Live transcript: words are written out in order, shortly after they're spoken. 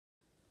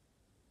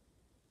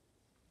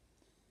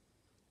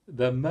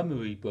The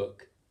Mummery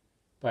book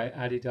by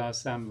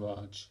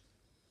Samraj,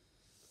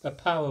 a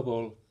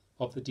parable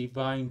of the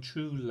divine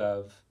true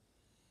love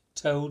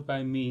told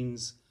by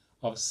means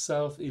of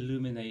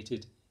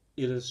self-illuminated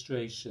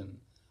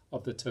illustration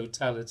of the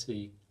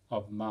totality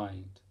of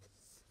mind.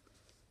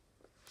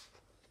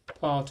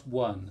 Part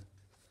 1.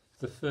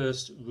 The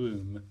First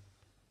Room.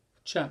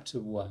 Chapter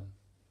 1.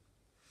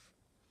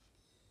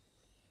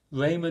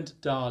 Raymond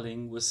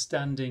Darling was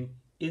standing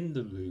in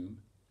the room,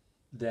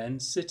 then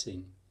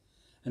sitting,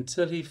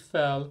 until he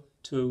fell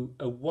to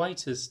a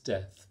whiter's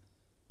death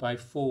by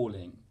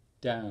falling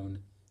down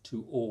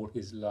to all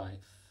his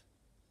life.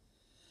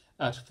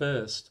 At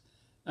first,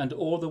 and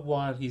all the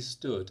while he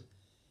stood,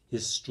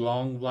 his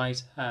strong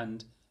right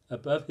hand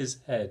above his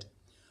head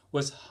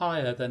was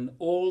higher than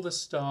all the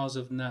stars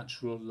of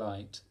natural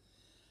light,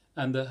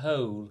 and the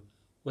whole,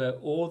 where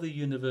all the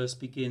universe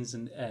begins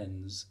and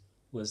ends,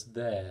 was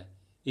there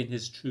in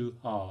his true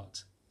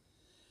heart,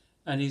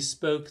 and he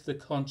spoke the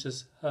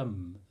conscious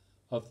hum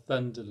of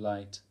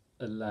thunderlight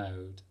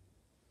aloud.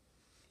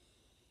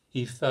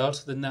 He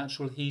felt the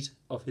natural heat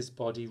of his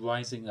body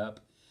rising up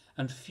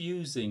and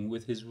fusing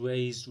with his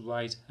raised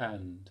right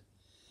hand.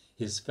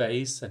 His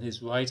face and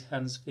his right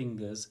hand's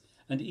fingers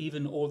and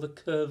even all the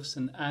curves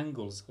and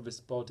angles of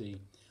his body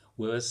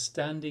were a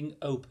standing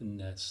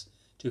openness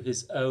to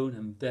his own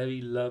and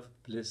very love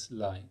bliss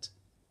light,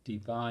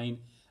 divine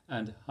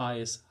and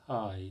highest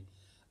high,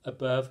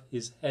 above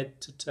his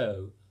head to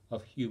toe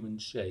of human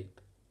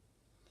shape.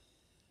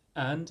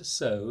 And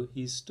so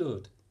he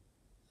stood.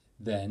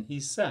 Then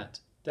he sat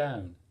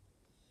down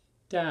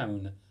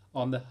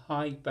on the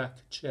high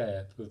back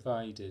chair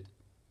provided.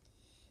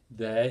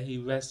 There he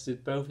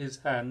rested both his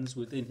hands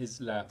within his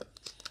lap,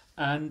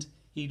 and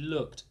he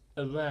looked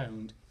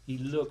around. He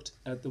looked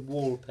at the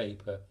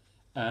wallpaper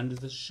and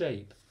the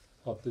shape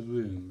of the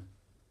room.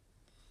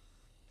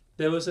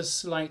 There was a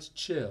slight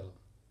chill.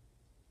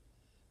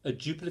 A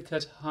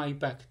duplicate high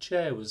back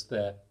chair was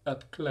there,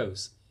 up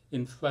close,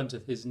 in front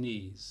of his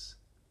knees.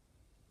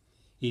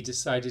 He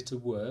decided to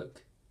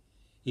work.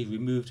 He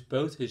removed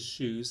both his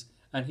shoes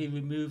and he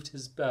removed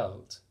his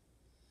belt.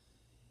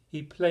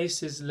 He placed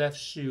his left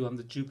shoe on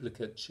the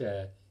duplicate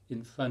chair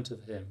in front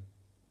of him.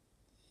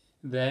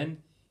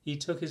 Then he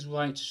took his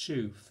right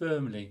shoe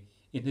firmly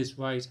in his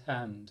right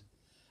hand,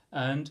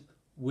 and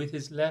with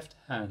his left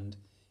hand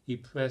he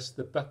pressed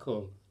the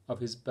buckle of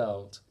his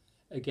belt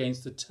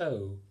against the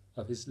toe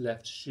of his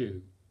left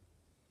shoe.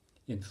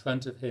 In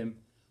front of him,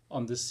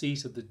 on the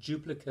seat of the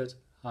duplicate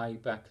high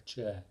back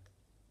chair.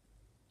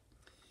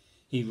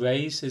 He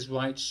raised his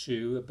right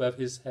shoe above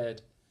his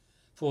head.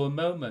 For a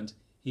moment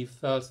he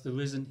felt the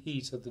risen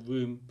heat of the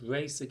room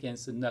brace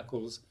against the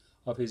knuckles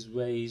of his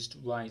raised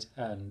right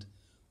hand,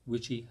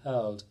 which he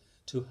held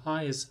to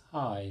highest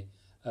high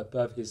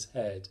above his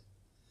head.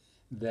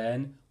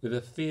 Then, with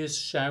a fierce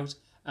shout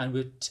and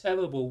with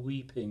terrible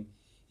weeping,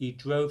 he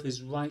drove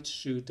his right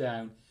shoe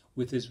down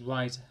with his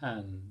right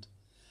hand,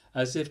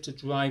 as if to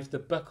drive the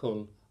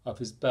buckle of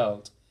his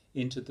belt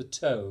into the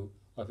toe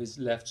of his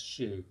left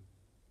shoe.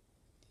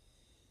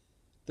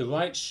 The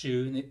right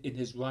shoe in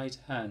his right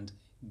hand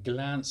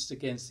glanced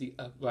against the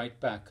upright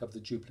back of the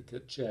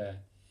duplicate chair,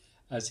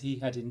 as he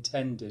had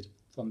intended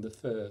from the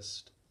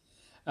first,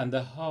 and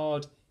the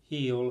hard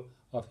heel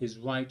of his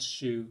right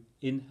shoe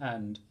in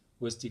hand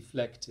was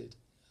deflected,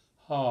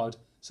 hard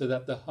so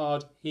that the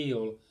hard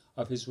heel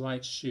of his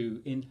right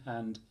shoe in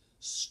hand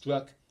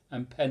struck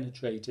and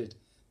penetrated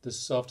the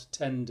soft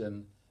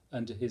tendon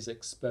under his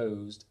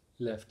exposed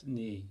left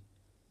knee.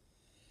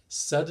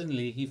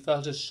 Suddenly he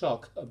felt a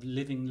shock of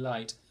living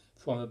light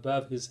from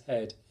above his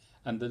head,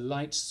 and the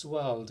light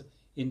swelled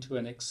into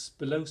an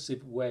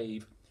explosive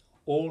wave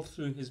all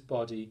through his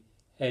body,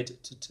 head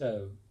to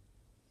toe.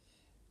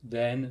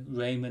 Then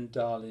Raymond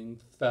Darling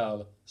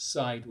fell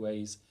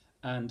sideways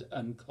and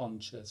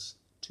unconscious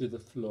to the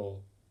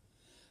floor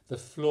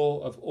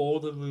of all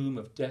the room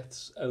of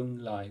death's own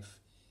life,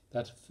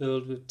 that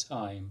filled with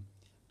time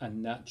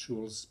and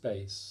natural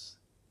space.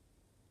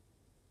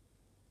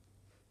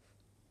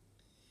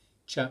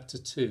 Chapter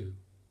 2.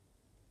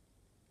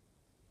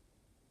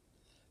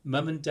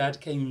 Mum and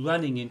Dad came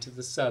running into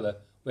the cellar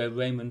where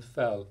Raymond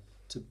fell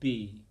to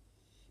be.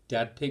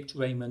 Dad picked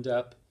Raymond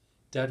up.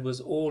 Dad was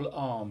all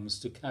arms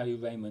to carry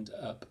Raymond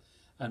up,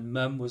 and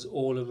Mum was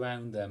all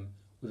around them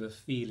with a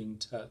feeling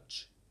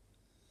touch.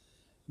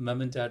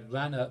 Mum and Dad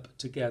ran up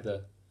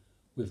together.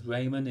 With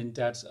Raymond in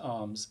Dad's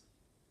arms,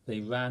 they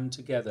ran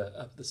together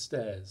up the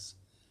stairs,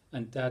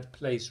 and Dad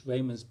placed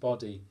Raymond's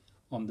body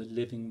on the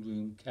living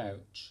room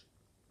couch.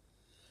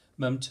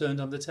 Mum turned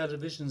on the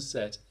television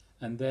set,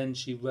 and then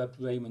she rubbed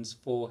Raymond's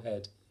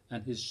forehead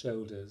and his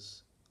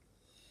shoulders.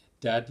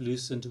 Dad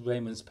loosened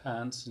Raymond's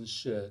pants and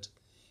shirt.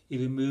 He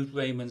removed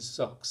Raymond's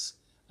socks,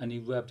 and he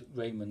rubbed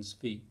Raymond's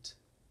feet.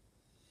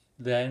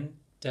 Then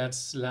Dad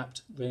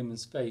slapped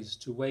Raymond's face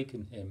to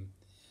waken him,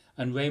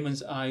 and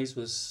Raymond's eyes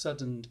were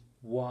suddened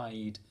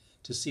wide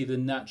to see the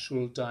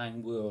natural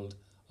dying world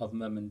of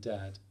Mum and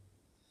Dad.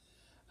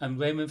 And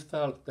Raymond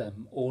felt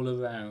them all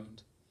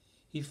around.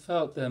 He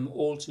felt them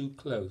all too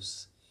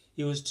close.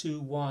 He was too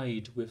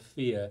wide with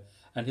fear,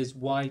 and his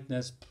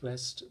wideness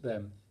pressed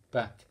them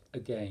back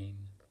again.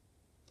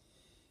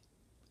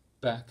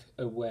 Back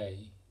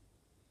away.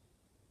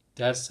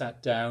 Dad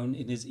sat down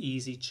in his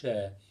easy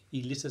chair.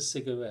 He lit a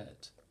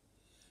cigarette.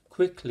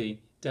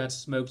 Quickly, Dad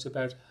smoked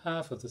about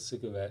half of the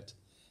cigarette.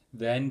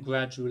 Then,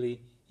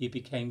 gradually, he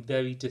became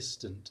very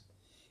distant.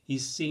 He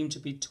seemed to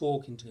be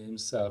talking to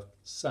himself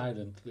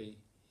silently.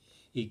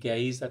 He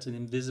gazed at an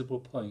invisible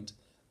point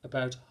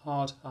about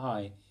heart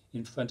high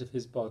in front of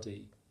his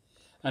body,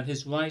 and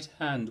his right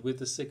hand with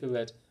the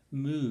cigarette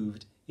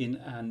moved in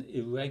an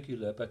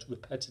irregular but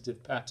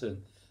repetitive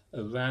pattern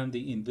around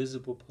the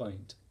invisible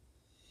point.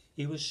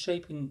 He was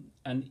shaping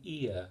an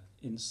ear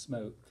in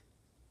smoke.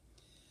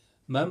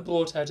 Mum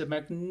brought out a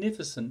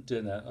magnificent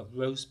dinner of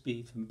roast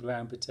beef and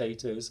brown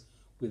potatoes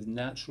with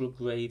natural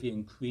gravy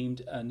and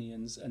creamed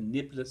onions and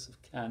niblets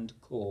of canned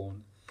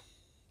corn.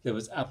 There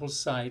was apple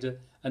cider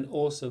and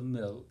also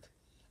milk,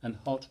 and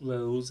hot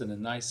rolls and a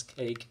nice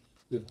cake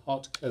with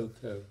hot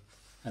cocoa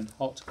and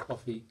hot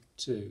coffee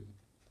too.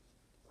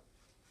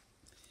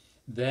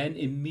 Then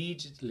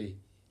immediately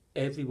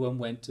everyone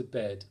went to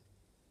bed.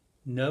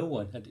 No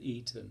one had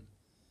eaten,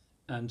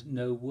 and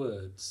no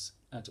words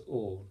at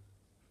all.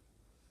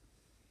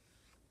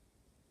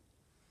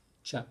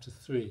 Chapter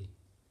 3.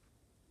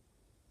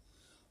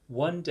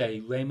 One day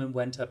Raymond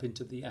went up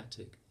into the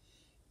attic.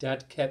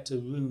 Dad kept a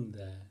room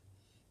there.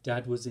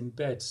 Dad was in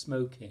bed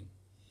smoking.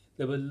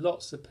 There were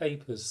lots of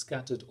papers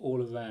scattered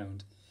all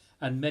around,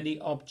 and many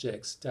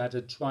objects Dad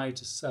had tried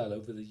to sell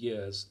over the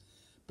years,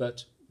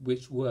 but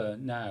which were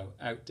now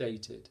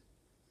outdated.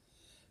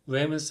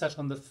 Raymond sat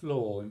on the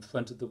floor in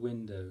front of the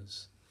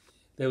windows.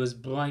 There was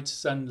bright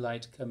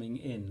sunlight coming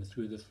in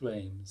through the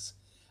frames,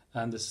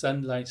 and the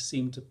sunlight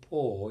seemed to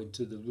pour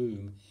into the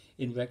room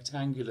in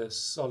rectangular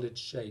solid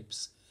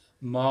shapes,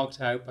 marked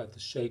out by the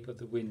shape of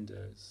the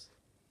windows.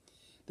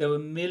 There were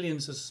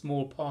millions of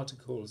small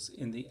particles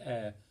in the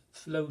air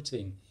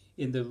floating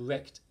in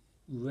the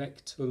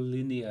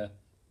rectilinear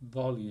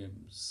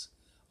volumes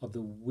of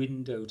the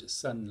windowed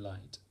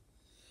sunlight.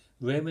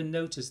 Raymond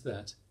noticed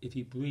that, if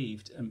he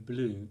breathed and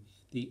blew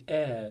the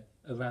air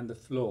around the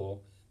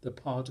floor, the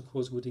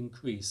particles would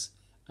increase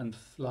and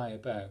fly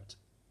about.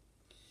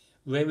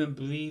 Raymond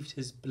breathed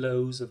his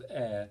blows of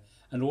air,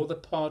 and all the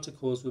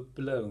particles were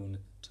blown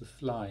to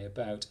fly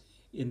about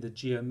in the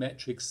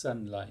geometric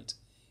sunlight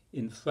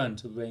in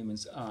front of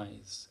Raymond's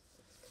eyes.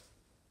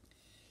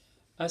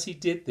 As he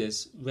did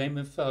this,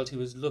 Raymond felt he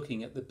was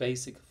looking at the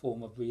basic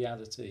form of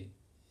reality,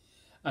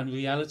 and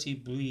reality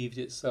breathed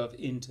itself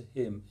into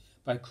him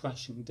by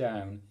crashing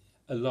down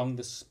along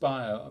the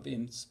spire of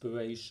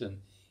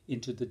inspiration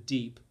into the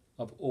deep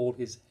of all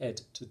his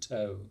head to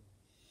toe,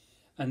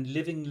 and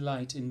living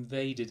light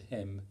invaded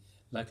him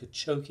like a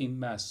choking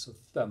mass of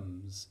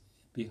thumbs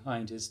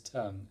behind his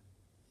tongue.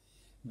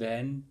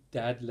 Then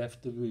Dad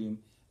left the room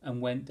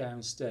and went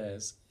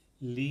downstairs,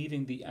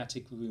 leaving the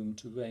attic room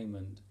to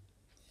Raymond.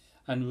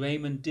 And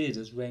Raymond did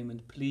as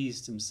Raymond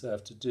pleased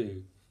himself to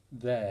do,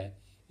 there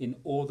in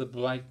all the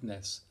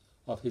brightness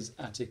of his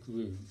attic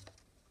room.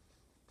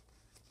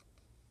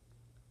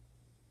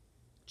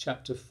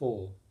 Chapter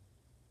 4.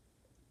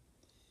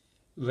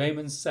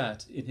 Raymond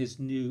sat in his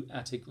new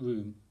attic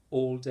room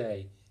all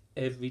day,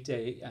 every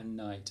day and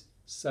night.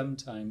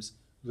 Sometimes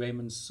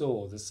Raymond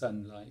saw the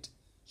sunlight,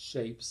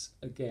 shapes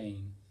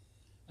again,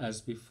 as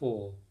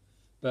before,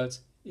 but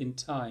in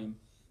time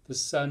the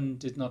sun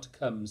did not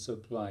come so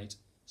bright,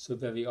 so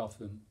very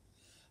often,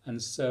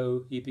 and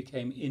so he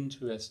became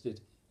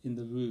interested in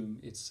the room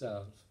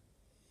itself.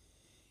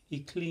 He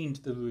cleaned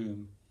the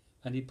room,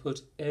 and he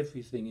put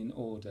everything in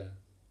order.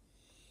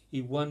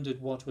 He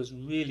wondered what was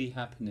really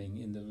happening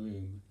in the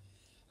room,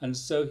 and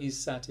so he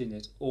sat in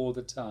it all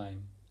the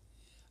time,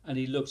 and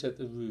he looked at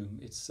the room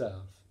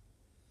itself.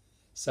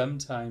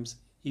 Sometimes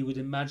he would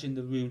imagine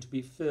the room to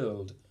be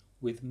filled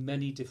with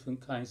many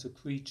different kinds of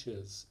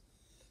creatures.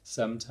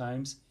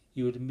 Sometimes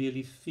he would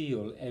merely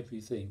feel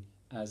everything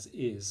as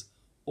is,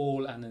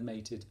 all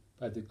animated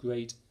by the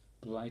great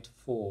bright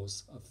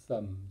force of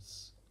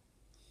thumbs.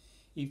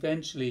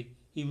 Eventually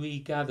he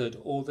regathered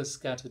all the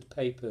scattered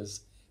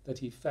papers that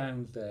he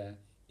found there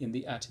in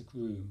the attic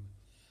room,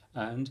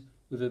 and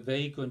with a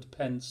vagrant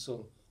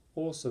pencil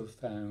also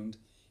found,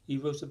 he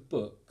wrote a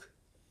book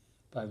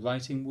by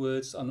writing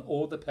words on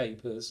all the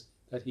papers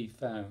that he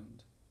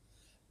found.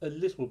 A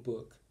little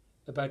book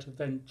about a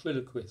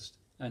ventriloquist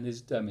and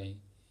his dummy.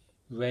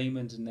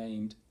 Raymond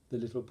named the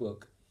little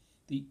book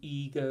The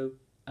Ego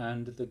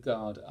and the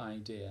God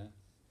Idea.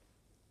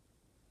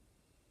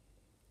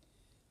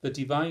 The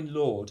Divine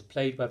Lord,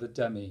 played by the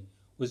dummy,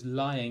 was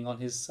lying on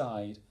his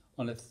side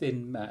on a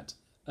thin mat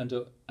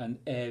under an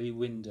airy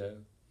window.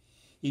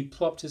 He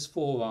propped his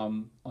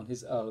forearm on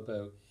his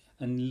elbow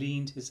and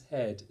leaned his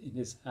head in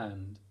his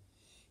hand.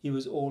 He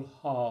was all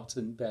heart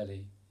and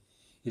belly.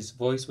 His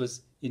voice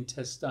was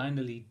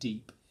intestinally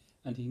deep,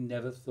 and he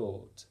never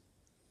thought.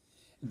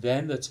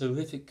 Then the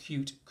terrific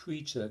cute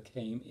creature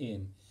came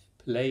in,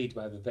 played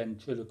by the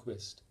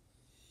ventriloquist.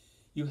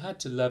 You had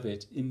to love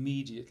it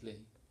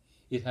immediately.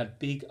 It had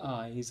big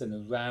eyes and a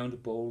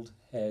round, bald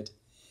head.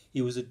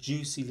 He was a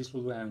juicy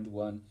little round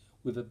one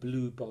with a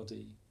blue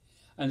body,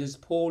 and his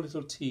poor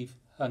little teeth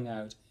hung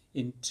out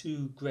in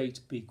two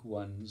great big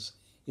ones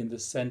in the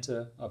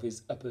centre of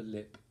his upper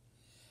lip,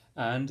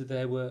 and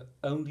there were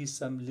only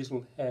some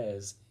little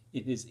hairs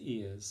in his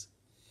ears.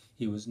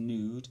 He was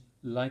nude,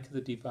 like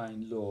the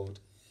Divine Lord,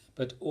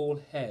 but all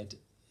head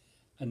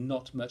and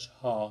not much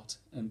heart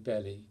and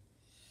belly,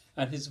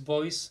 and his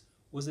voice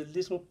was a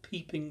little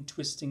peeping,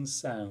 twisting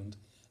sound,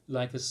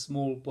 like a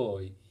small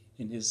boy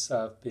in his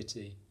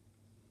self-pity.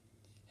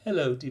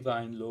 "Hello,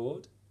 Divine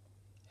Lord."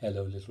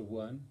 "Hello, little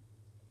one."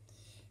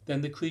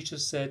 Then the creature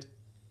said,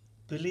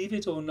 "Believe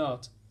it or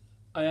not,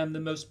 I am the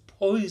most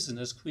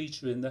poisonous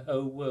creature in the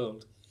whole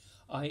world.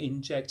 I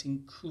inject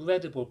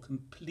incredible,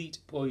 complete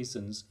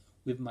poisons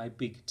with my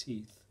big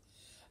teeth.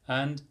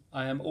 And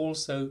I am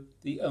also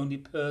the only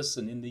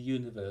person in the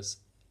universe,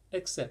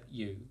 except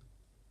you."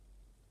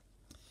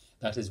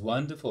 "That is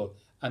wonderful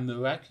and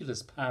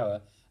miraculous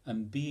power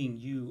and being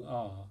you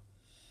are,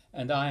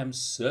 and I am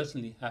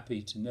certainly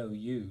happy to know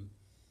you,"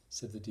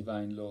 said the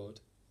Divine Lord.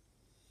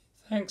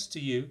 "Thanks to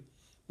you.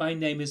 My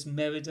name is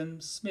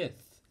Meriden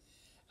Smith,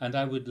 and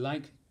I would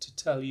like to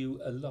tell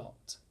you a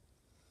lot."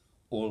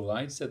 "All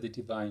right," said the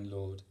Divine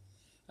Lord,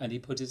 and he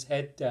put his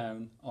head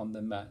down on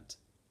the mat.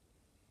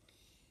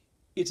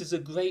 "It is a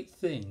great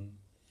thing,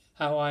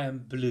 how I am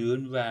blue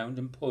and round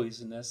and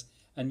poisonous,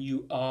 and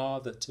you are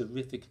the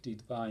terrific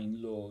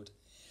Divine Lord,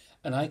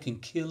 and I can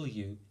kill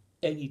you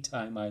any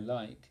time I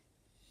like.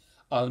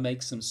 I'll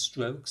make some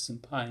strokes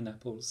and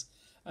pineapples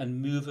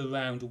and move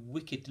around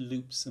wicked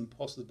loops and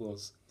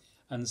possibles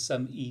and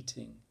some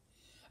eating,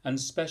 and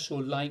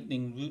special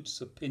lightning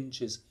roots of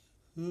pinches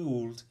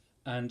hooled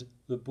and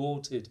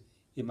reported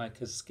in my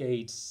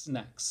cascade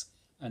snacks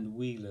and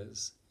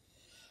wheelers.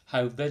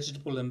 How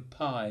vegetable and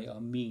pie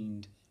are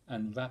meaned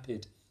and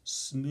rapid,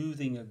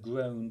 smoothing a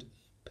groaned,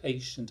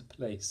 patient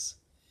place.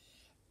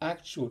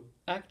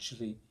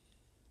 Actually,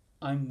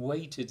 I'm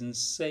weighted and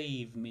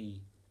save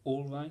me,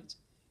 all right?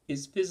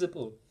 It's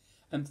visible,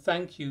 and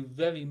thank you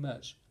very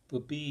much for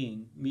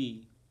being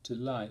me to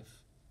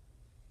life."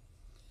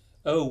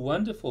 "Oh,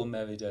 wonderful,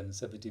 Meriden,"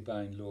 said the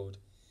Divine Lord.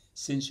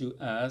 "Since you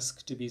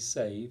ask to be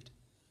saved,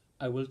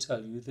 I will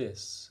tell you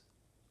this."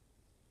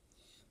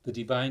 The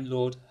Divine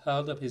Lord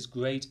held up his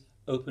great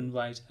open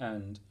right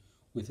hand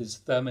with his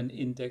thumb and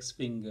index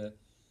finger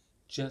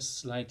just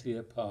slightly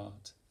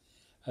apart,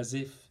 as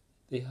if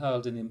they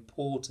held an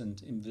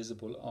important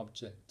invisible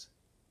object.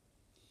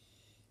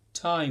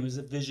 "Time is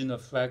a vision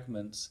of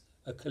fragments,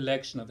 a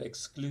collection of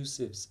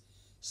exclusives.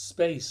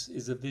 Space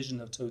is a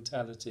vision of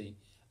totality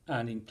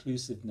and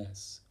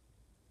inclusiveness.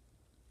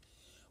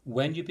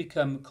 When you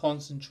become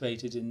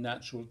concentrated in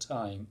natural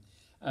time,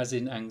 as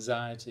in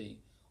anxiety,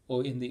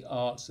 or in the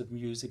arts of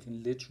music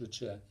and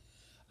literature,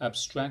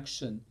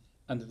 abstraction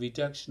and the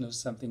reduction of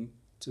something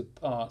to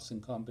parts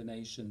and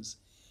combinations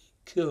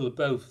kill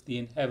both the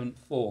inherent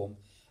form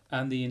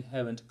and the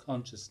inherent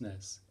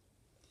consciousness.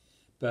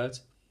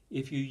 But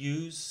if you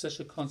use such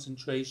a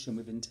concentration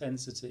with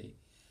intensity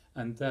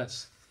and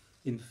thus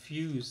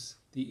infuse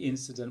the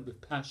incident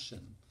with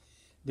passion,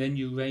 then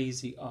you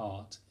raise the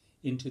art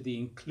into the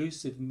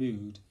inclusive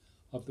mood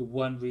of the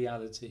one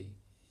reality,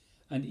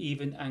 and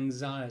even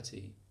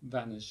anxiety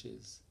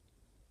vanishes.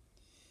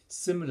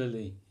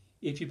 Similarly,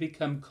 if you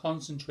become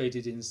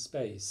concentrated in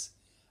space,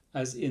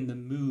 as in the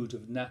mood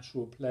of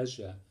natural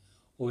pleasure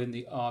or in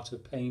the art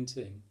of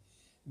painting,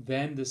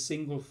 then the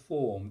single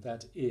form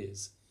that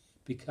is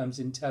becomes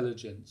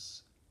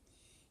intelligence,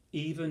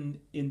 even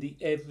in the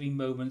every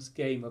moment's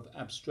game of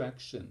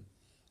abstraction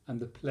and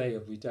the play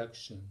of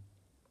reduction.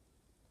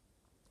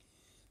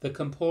 The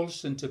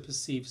compulsion to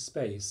perceive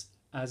space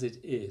as it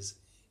is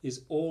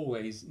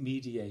always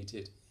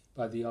mediated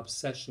by the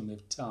obsession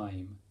with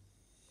time,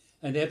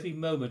 and every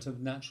moment of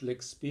natural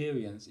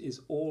experience is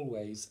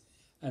always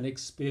an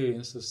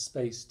experience of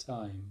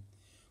space-time,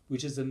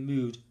 which is a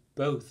mood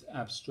both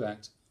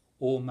abstract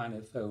or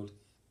manifold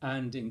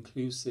and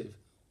inclusive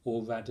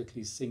or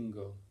radically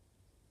single.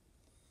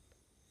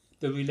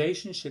 The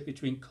relationship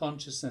between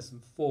consciousness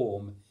and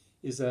form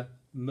is a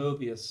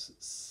Mobius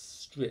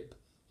strip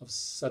of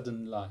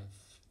sudden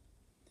life.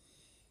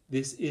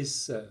 This is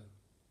so.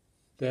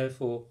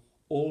 Therefore,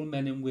 all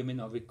men and women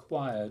are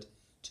required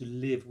to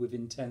live with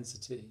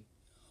intensity,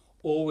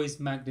 always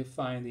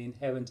magnifying the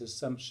inherent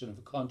assumption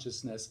of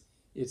consciousness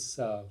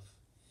itself,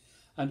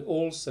 and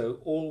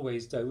also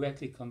always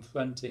directly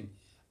confronting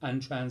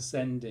and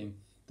transcending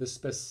the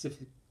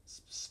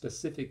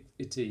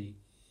specificity,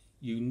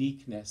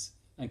 uniqueness,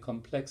 and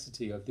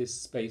complexity of this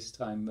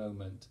space-time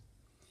moment.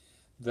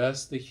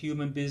 Thus, the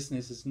human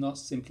business is not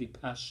simply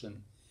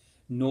passion,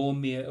 nor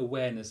mere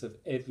awareness of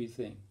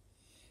everything,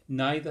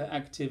 neither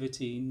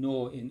activity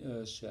nor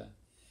inertia,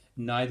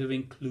 neither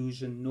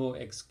inclusion nor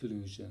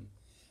exclusion,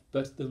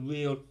 but the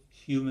real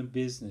human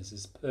business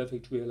is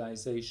perfect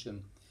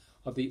realization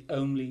of the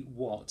only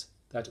what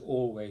that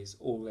always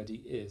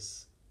already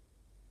is.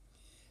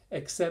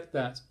 Except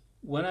that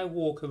when I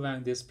walk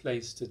around this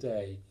place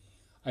today,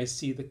 I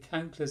see the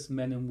countless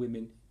men and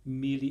women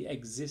merely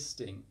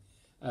existing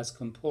as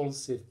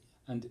compulsive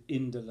and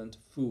indolent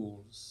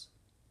fools.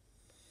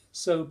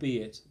 So be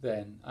it,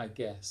 then, I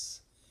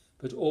guess,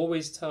 but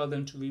always tell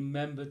them to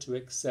remember to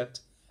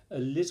accept a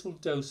little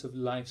dose of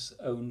life's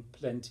own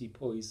plenty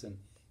poison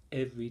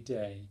every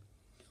day,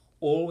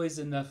 always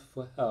enough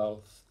for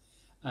health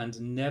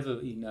and never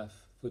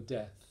enough for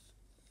death,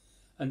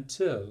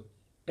 until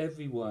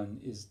everyone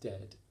is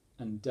dead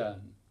and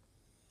done.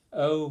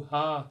 Oh,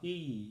 ha,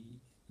 he,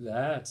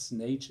 that's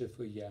nature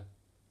for ya.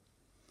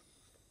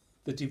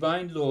 The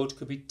Divine Lord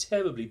could be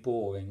terribly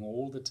boring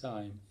all the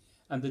time,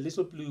 and the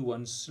little blue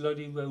one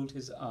slowly rolled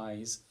his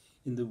eyes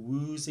in the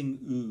woozing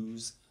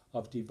ooze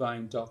of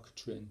divine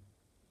doctrine.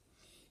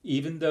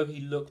 Even though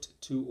he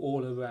looked to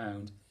all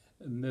around,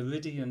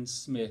 Meridian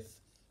Smith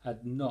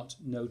had not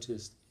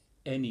noticed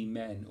any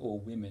men or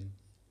women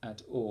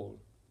at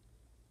all.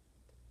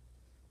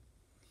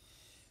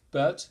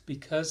 But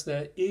because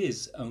there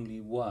is only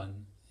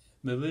one,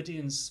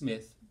 Meridian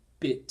Smith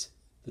bit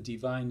the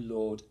Divine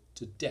Lord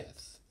to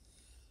death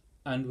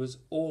and was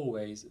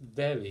always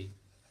very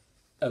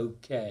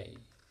okay.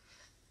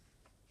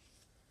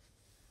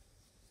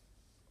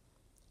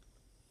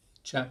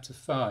 Chapter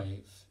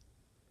 5.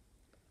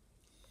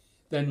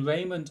 Then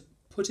Raymond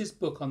put his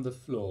book on the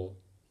floor,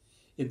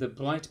 in the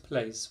bright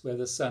place where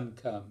the sun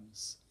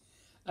comes.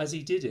 As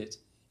he did it,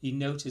 he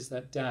noticed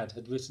that Dad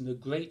had written a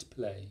great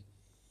play,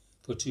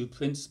 for two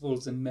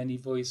principals and many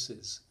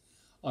voices,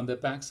 on the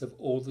backs of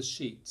all the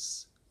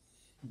sheets.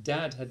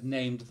 Dad had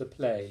named the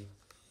play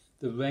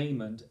The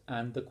Raymond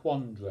and the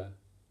Quandra.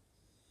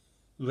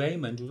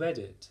 Raymond read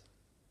it.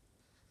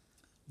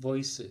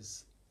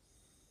 Voices.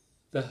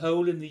 The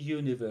whole in the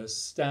universe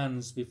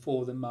stands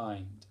before the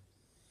mind.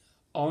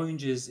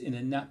 Oranges in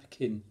a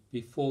napkin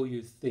before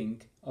you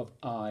think of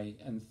I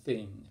and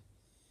thing.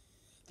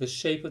 The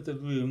shape of the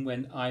room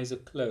when eyes are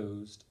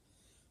closed.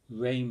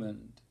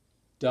 Raymond,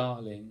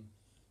 darling,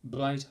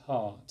 bright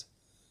heart,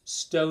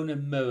 stone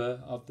and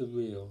mirror of the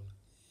real,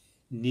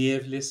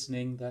 near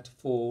listening that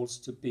falls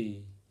to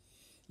be,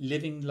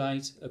 living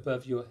light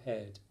above your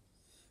head,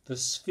 the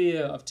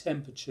sphere of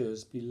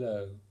temperatures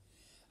below,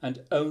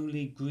 and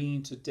only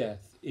green to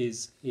death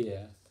is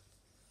here.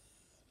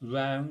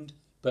 Round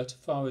but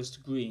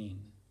forest green,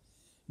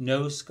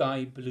 no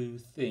sky blue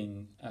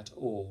thing at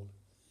all.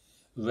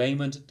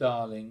 Raymond,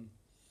 darling,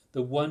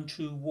 the one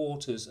true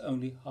water's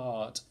only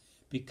heart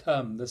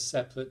become the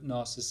separate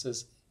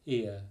Narcissus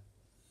here.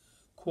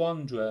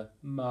 Quandra,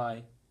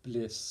 my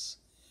bliss,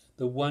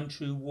 the one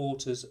true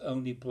water's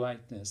only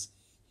brightness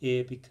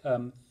here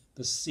become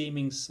the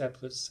seeming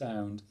separate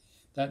sound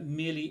that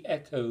merely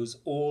echoes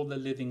all the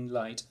living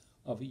light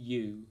of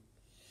you.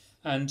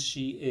 And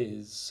she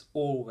is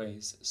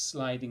always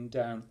sliding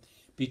down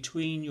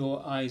between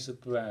your eyes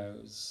of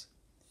brows.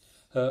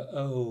 Her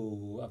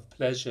oh of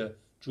pleasure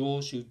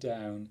draws you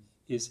down,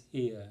 is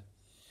here.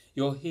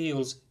 Your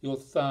heels, your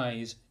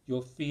thighs,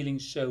 your feeling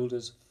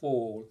shoulders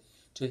fall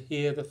to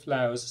hear the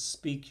flowers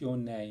speak your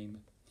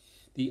name.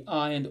 The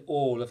eye and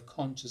all of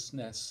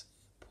consciousness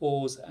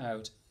pours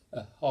out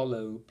a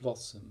hollow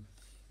blossom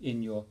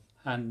in your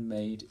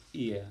handmade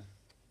ear.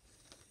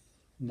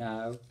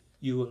 Now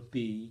you will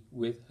be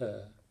with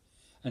her,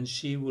 and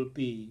she will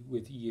be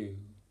with you.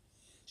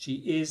 She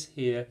is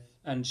here,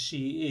 and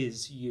she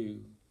is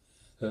you.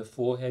 Her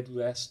forehead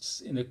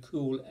rests in a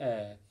cool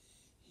air,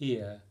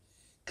 here,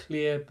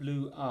 clear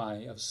blue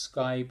eye of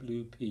sky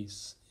blue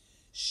peace,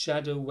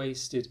 shadow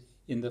wasted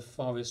in the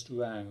forest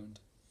round,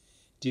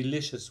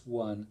 delicious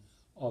one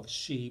of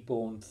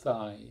she-born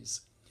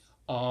thighs,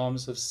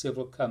 arms of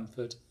civil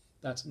comfort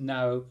that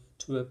narrow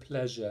to a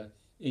pleasure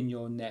in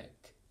your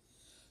neck.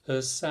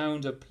 Her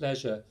sound of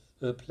pleasure,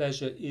 her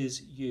pleasure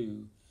is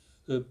you,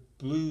 her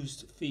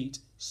bruised feet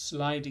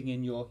sliding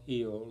in your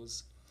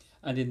heels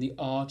and in the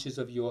arches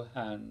of your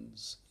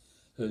hands,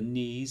 her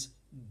knees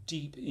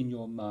deep in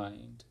your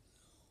mind.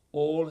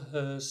 All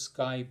her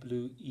sky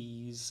blue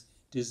ease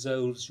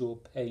dissolves your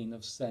pain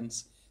of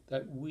sense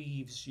that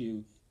weaves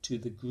you to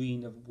the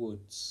green of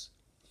woods.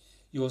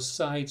 Your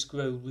sides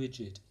grow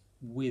rigid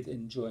with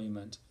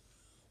enjoyment,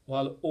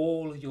 while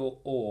all your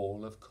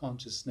all of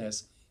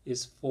consciousness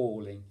is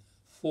falling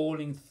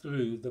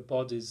through the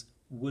body's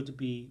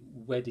would-be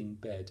wedding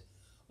bed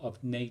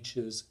of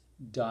nature's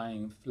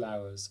dying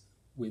flowers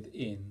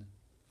within.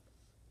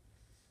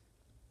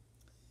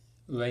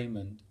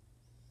 Raymond.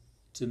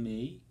 To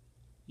me,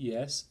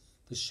 yes,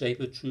 the shape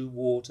of true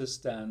water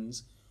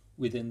stands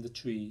within the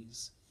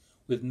trees,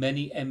 with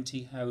many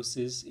empty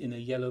houses in a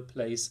yellow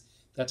place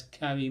that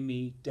carry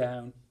me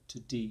down to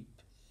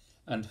deep,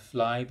 and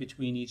fly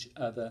between each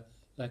other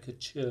like a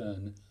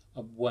churn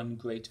of one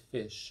great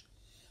fish.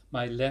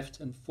 My left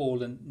and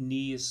fallen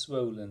knee is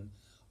swollen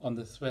on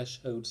the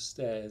threshold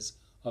stairs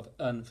of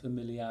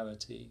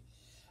unfamiliarity,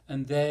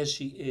 and there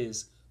she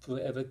is,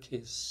 forever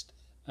kissed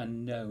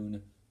and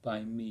known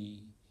by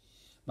me.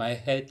 My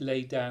head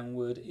lay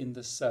downward in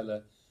the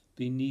cellar,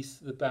 beneath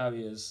the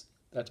barriers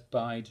that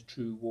bide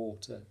true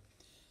water,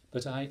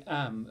 but I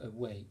am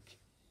awake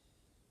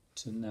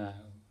to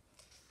now.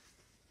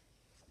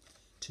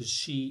 to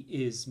she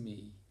is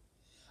me.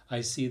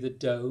 I see the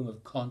dome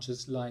of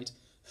conscious light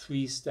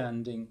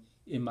freestanding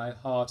in my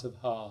heart of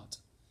heart.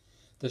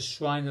 The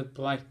shrine of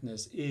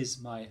brightness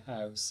is my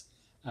house,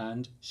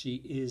 and she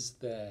is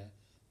there,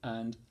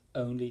 and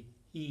only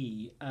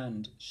he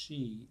and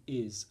she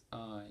is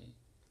I.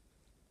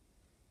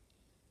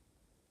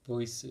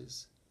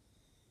 Voices.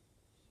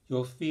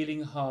 Your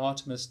feeling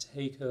heart must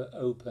take her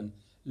open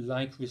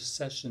like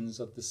recessions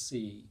of the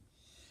sea,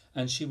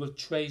 and she will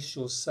trace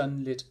your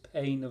sunlit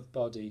pain of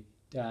body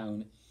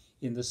down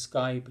in the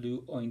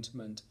sky-blue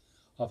ointment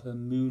of her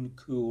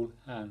moon-cool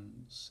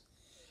hands,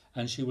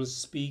 and she will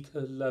speak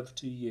her love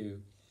to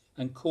you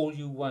and call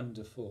you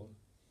wonderful.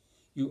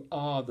 You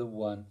are the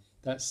one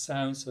that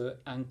sounds her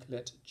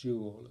anklet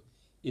jewel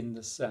in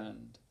the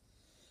sand.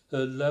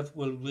 Her love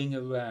will ring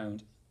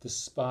around the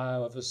spire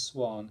of a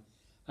swan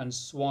and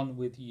swan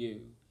with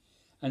you,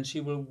 and she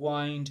will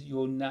wind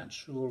your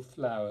natural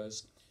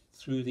flowers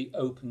through the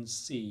open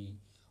sea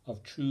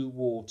of true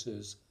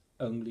waters,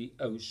 only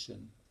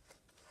ocean.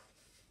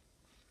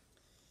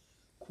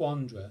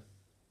 Quandra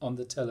on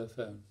the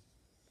telephone.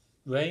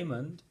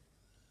 Raymond,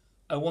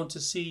 I want to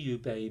see you,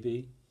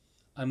 baby.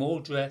 I'm all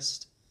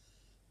dressed,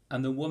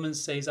 and the woman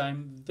says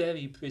I'm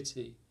very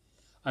pretty.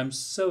 I'm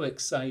so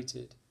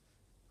excited.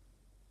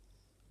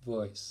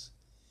 Voice.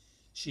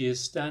 She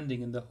is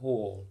standing in the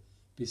hall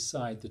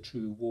beside the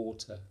true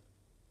water.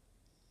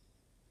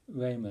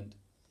 Raymond.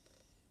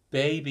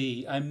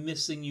 Baby, I'm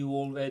missing you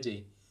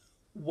already.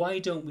 Why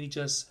don't we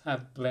just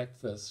have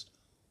breakfast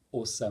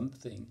or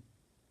something?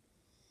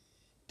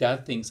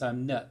 Dad thinks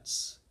I'm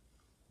nuts.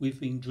 We've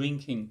been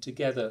drinking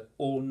together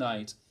all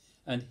night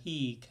and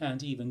he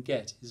can't even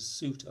get his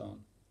suit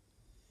on.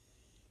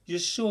 You're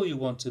sure you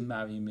want to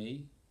marry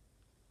me?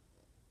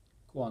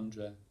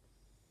 Quandra.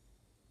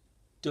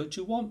 Don't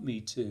you want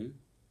me to?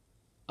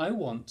 I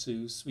want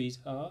to,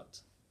 sweetheart.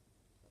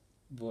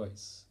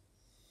 Voice.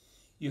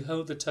 You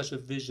hold the touch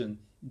of vision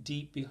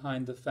deep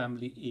behind the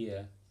family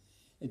ear.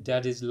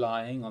 Dad is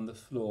lying on the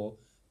floor,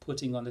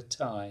 putting on a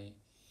tie.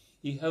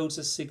 He holds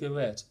a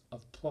cigarette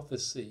of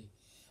prophecy,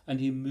 and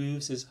he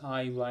moves his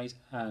high right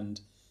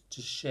hand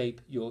to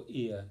shape your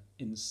ear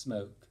in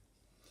smoke.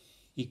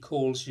 He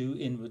calls you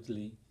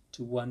inwardly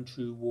to one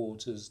true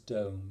water's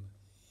dome.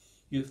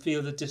 You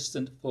feel the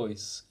distant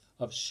voice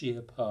of she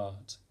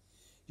apart.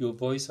 Your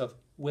voice of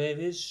where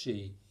is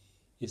she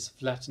is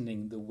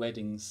flattening the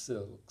wedding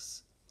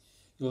silks.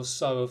 Your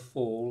sorrow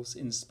falls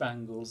in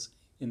spangles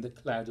in the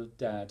cloud of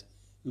Dad,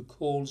 who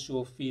calls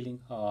your feeling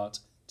heart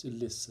to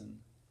listen,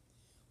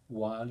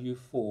 while you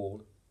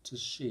fall to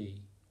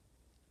she.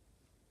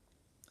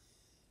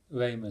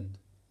 Raymond.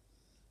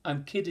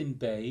 I'm kidding,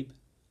 babe,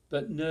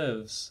 but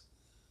nerves.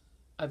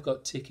 I've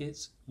got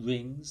tickets,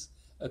 rings,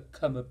 a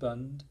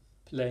cummerbund,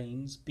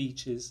 planes,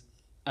 beaches,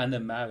 and a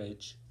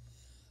marriage.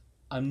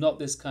 I'm not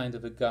this kind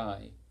of a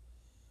guy.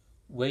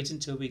 Wait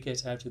until we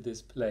get out of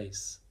this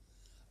place.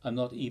 I'm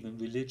not even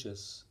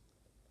religious.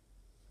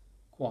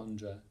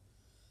 Quandra.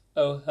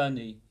 Oh,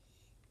 honey,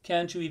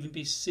 can't you even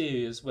be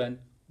serious when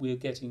we're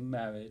getting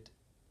married?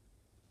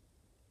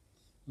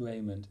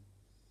 Raymond.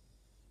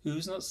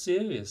 Who's not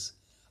serious?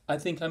 I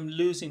think I'm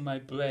losing my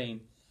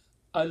brain.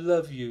 I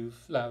love you,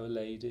 flower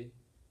lady.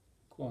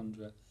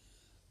 Quandra.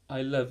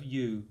 I love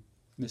you,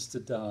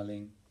 Mr.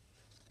 Darling.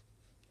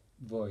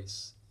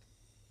 Voice.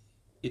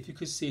 If you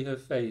could see her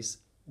face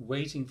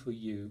waiting for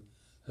you,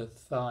 her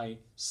thigh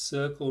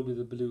circled with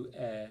the blue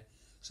air,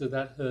 so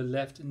that her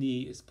left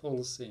knee is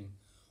pulsing,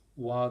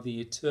 while the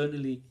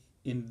eternally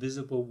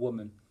invisible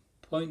woman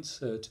points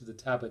her to the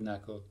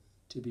tabernacle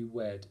to be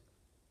wed.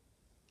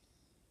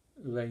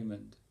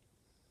 Raymond.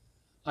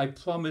 I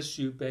promise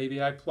you,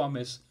 baby, I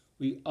promise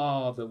we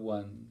are the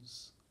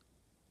ones.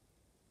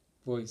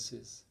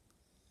 Voices.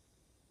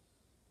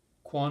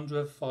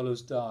 Quandra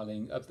follows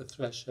Darling up the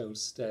threshold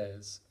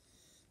stairs.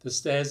 The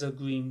stairs are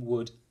green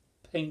wood,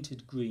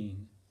 painted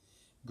green.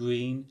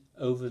 Green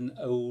over an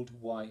old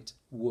white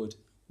wood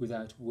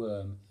without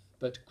worm,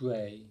 but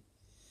grey.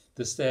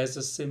 The stairs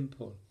are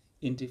simple,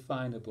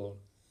 indefinable.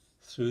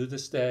 Through the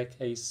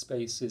staircase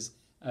spaces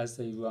as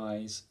they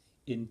rise,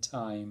 in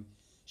time,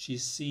 she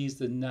sees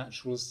the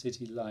natural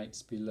city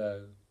lights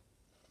below.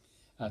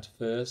 At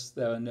first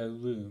there are no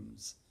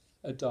rooms,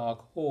 a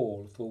dark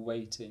hall for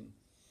waiting.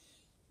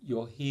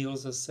 Your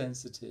heels are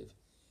sensitive,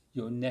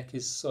 your neck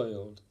is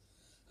soiled.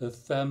 Her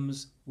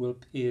thumbs will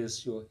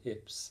pierce your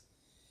hips.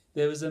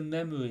 There is a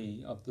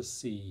memory of the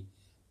sea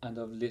and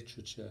of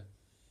literature,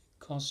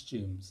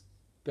 costumes,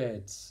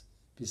 beds,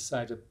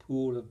 beside a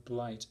pool of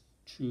bright,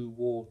 true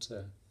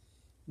water,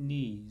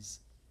 knees,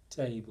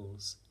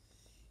 tables.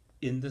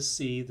 In the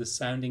sea, the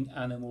sounding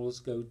animals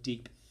go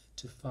deep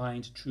to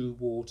find true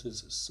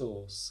water's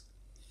source.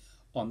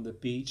 On the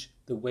beach,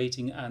 the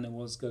waiting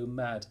animals go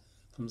mad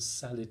from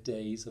salad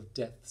days of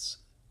death's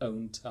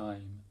own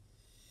time.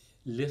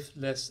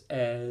 Liftless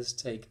airs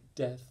take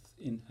death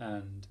in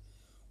hand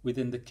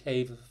within the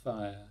cave of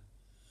fire,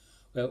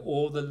 where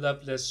all the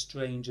loveless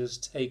strangers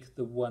take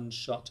the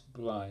one-shot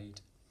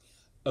bride,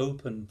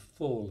 open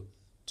full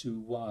too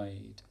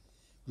wide,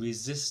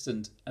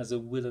 resistant as a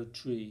willow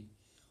tree,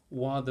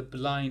 while the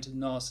blind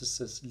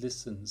Narcissus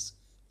listens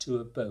to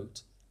a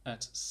boat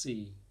at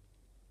sea.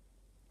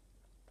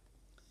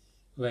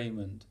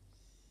 Raymond.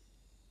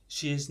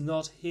 She is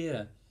not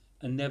here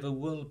and never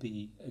will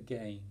be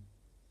again.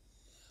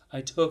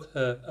 I took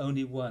her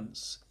only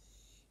once,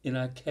 in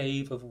our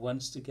cave of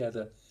once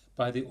together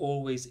by the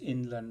always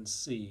inland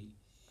sea.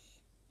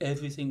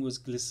 Everything was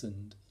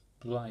glistened,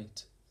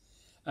 bright,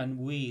 and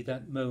we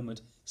that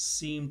moment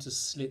seemed to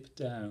slip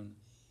down,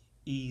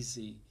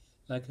 easy,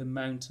 like a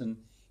mountain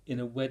in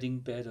a wedding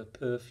bed of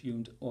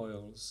perfumed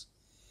oils.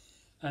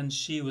 And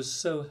she was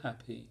so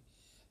happy,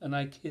 and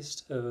I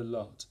kissed her a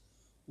lot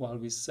while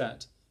we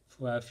sat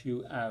for our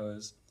few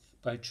hours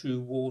by true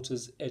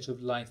water's edge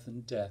of life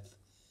and death,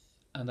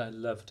 and I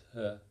loved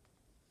her.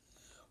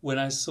 When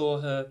I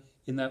saw her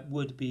in that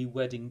would-be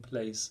wedding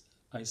place,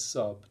 I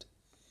sobbed.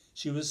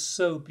 She was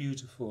so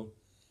beautiful,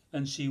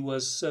 and she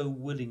was so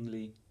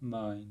willingly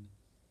mine.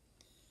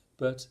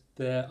 But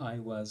there I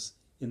was,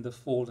 in the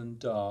fallen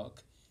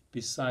dark,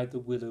 beside the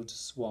willowed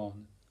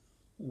swan,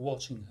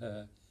 watching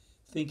her,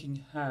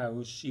 thinking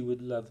how she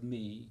would love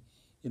me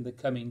in the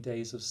coming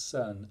days of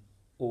sun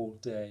all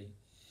day,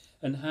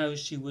 and how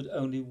she would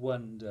only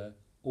wonder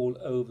all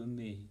over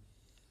me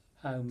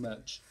how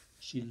much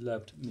she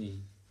loved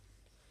me.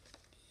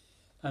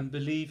 And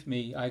believe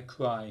me, I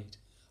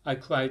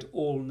cried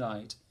all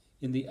night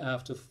in the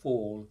after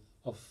fall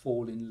of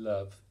falling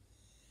love.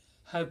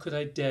 How could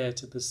I dare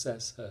to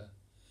possess her?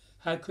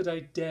 How could I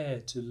dare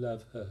to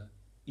love her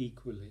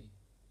equally?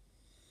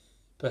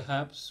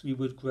 Perhaps we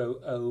would grow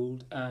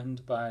old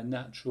and, by a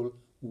natural,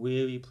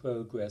 weary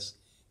progress,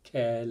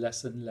 care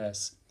less and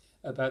less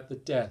about the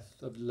death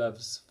of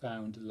love's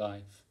found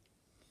life.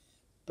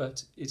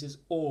 But it is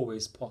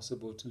always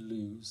possible to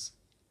lose,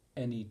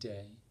 any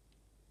day.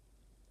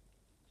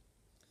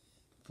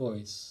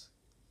 Voice.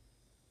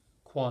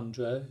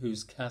 Quandra,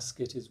 whose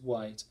casket is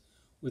white,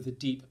 with a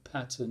deep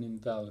pattern in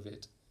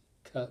velvet,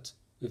 cut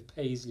with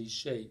paisley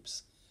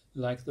shapes,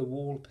 like the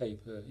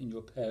wallpaper in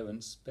your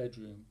parents'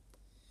 bedroom.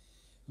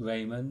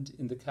 Raymond,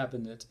 in the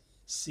cabinet,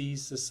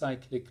 sees the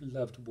cyclic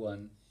loved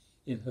one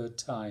in her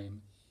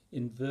time,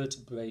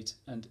 invertebrate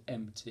and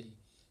empty,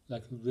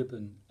 like a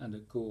ribbon and a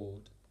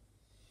gourd.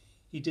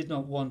 He did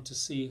not want to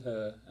see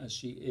her as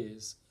she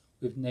is,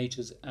 with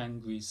nature's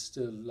angry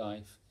still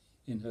life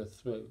in her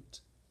throat.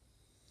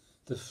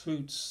 The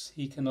fruits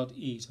he cannot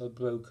eat are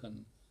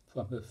broken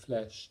from her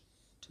flesh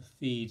to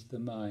feed the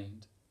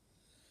mind.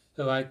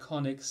 Her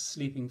iconic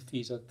sleeping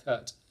feet are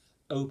cut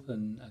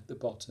open at the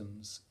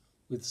bottoms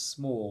with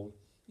small,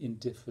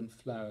 indifferent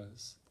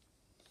flowers.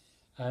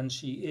 And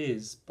she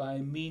is, by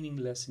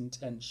meaningless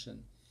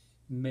intention,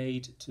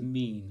 made to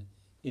mean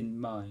in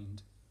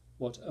mind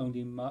what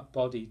only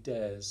body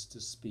dares to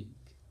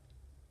speak.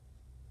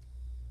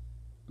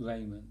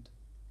 Raymond.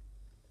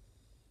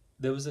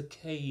 There was a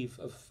cave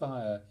of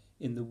fire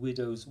in the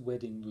widow's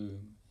wedding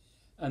room,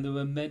 and there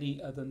were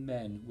many other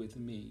men with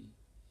me.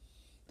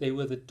 They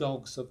were the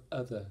dogs of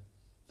other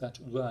that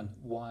run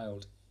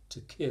wild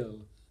to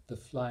kill the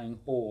flying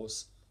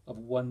horse of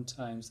one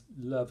time's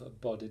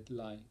love-bodied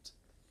light.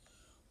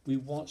 We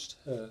watched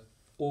her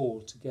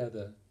all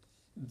together,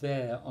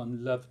 there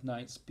on Love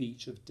Night's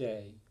beach of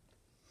day.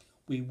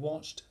 We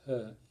watched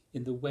her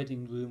in the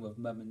wedding room of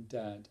Mum and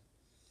Dad,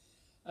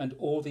 and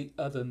all the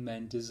other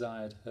men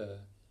desired her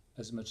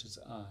as much as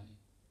I.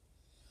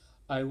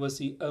 I was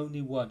the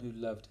only one who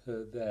loved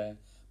her there,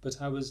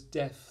 but I was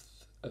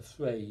death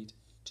afraid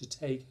to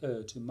take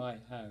her to my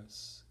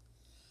house,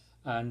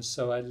 and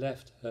so I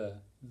left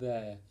her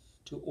there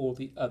to all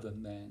the other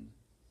men.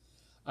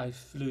 I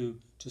flew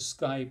to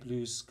sky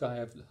blue sky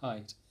of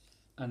height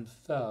and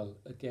fell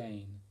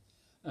again,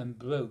 and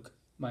broke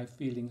my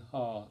feeling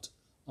heart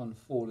on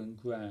fallen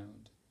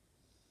ground,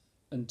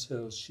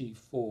 until she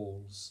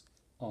falls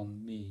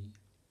on me.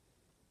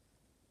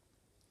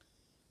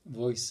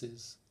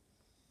 Voices.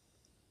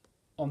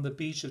 On the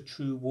beach of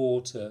true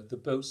water, the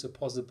boats of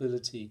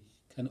possibility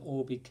can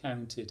all be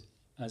counted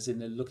as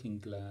in a looking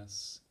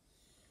glass,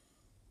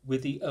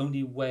 with the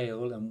only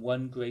whale and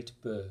one great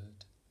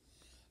bird,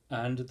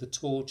 and the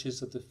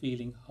torches of the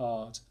feeling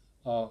heart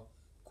are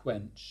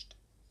quenched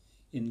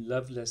in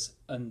loveless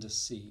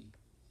undersea,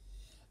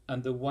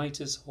 and the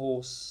whitest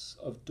horse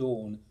of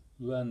dawn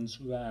runs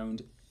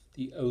round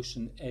the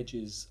ocean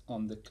edges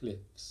on the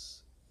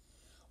cliffs,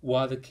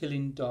 while the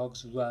killing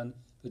dogs run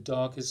the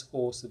darkest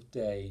horse of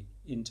day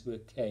into a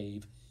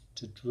cave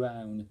to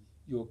drown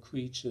your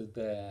creature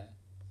there.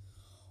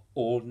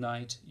 All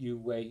night you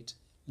wait,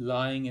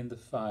 lying in the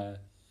fire,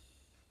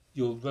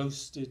 your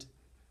roasted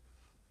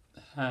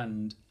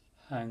hand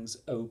hangs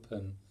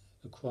open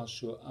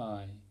across your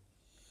eye.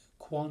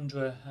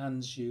 Quandra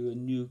hands you a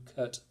new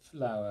cut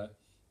flower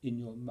in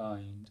your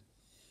mind.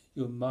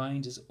 Your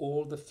mind is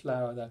all the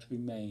flower that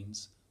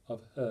remains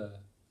of her.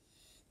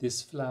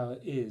 This flower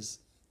is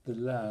the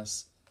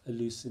last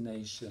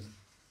hallucination.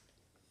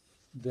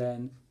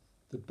 Then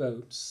the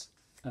boats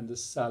and the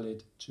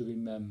salad to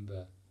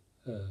remember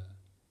her.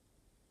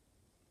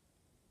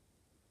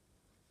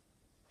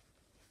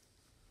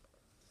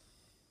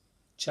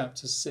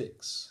 Chapter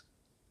 6.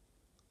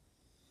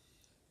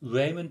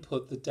 Raymond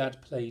put the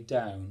dad play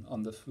down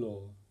on the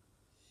floor.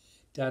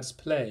 Dad's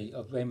play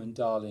of Raymond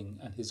Darling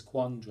and his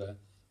quandra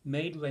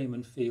made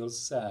Raymond feel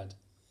sad,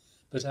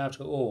 but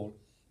after all,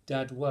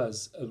 Dad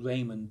was a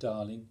Raymond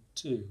Darling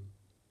too.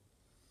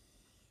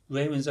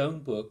 Raymond's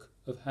own book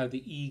of how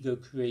the ego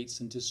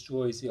creates and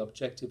destroys the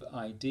objective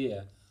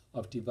idea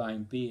of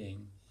divine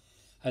being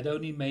had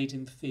only made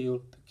him feel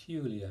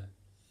peculiar,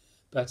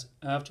 but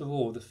after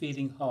all, the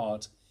feeling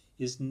heart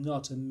is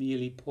not a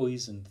merely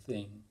poisoned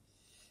thing,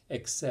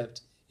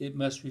 except it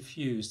must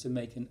refuse to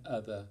make an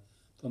other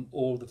from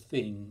all the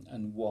thing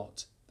and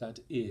what that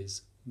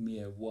is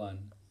mere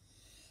one,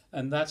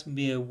 and that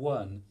mere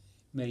one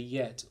may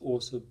yet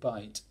also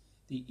bite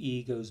the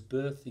ego's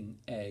birthing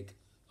egg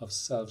of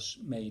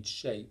self-made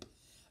shape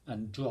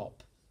and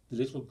drop the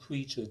little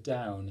creature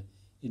down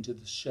into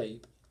the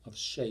shape of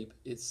shape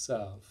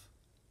itself.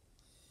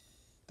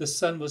 The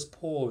sun was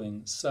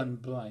pouring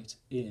sun-bright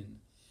in,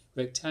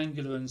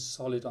 rectangular and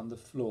solid on the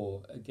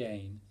floor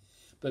again,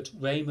 but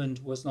Raymond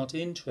was not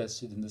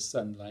interested in the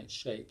sunlight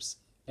shapes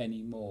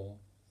any more.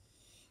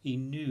 He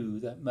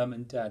knew that Mum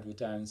and Dad were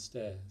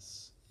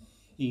downstairs.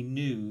 He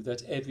knew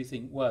that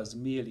everything was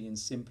merely and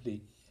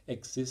simply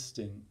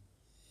existing.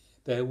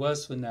 There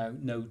was for now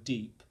no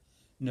deep,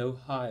 no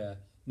higher,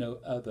 no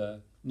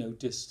other, no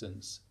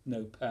distance,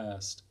 no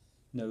past,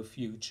 no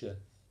future,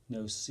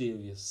 no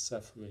serious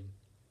suffering.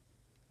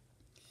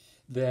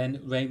 Then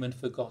Raymond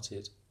forgot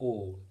it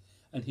all,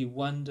 and he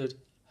wondered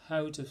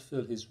how to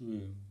fill his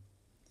room.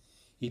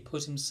 He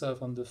put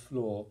himself on the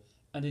floor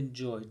and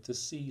enjoyed the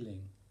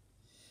ceiling.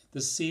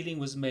 The ceiling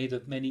was made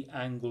of many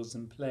angles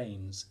and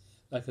planes,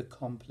 like a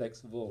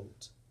complex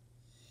vault.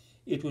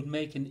 It would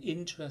make an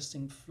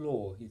interesting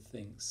floor, he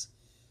thinks.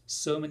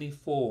 So many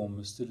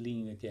forms to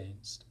lean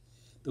against,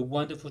 the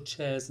wonderful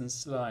chairs and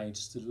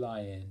slides to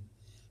lie in,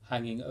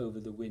 hanging over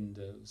the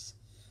windows,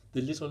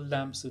 the little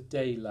lamps of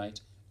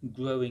daylight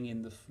growing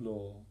in the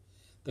floor,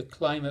 the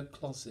climate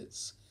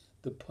closets,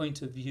 the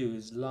point of view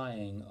is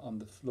lying on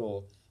the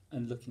floor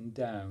and looking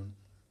down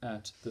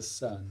at the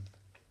sun.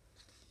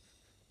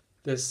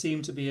 There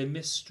seemed to be a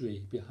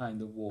mystery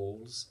behind the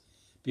walls,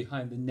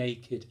 behind the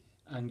naked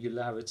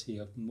angularity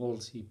of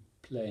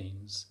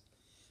multi-planes,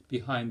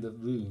 behind the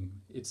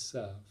room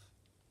itself.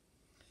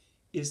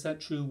 Is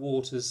that true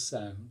water's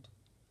sound,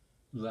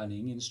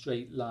 running in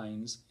straight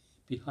lines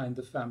behind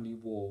the family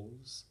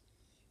walls?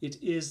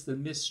 It is the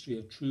mystery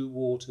of true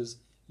water's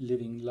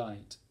living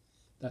light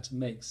that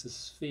makes a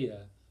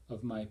sphere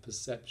of my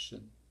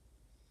perception.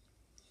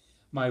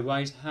 My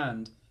right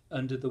hand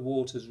under the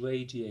water's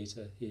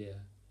radiator here,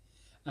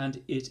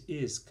 and it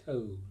is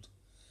cold.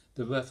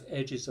 The rough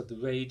edges of the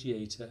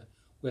radiator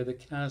where the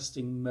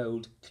casting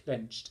mould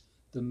clenched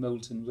the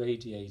molten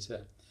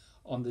radiator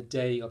on the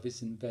day of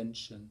its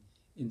invention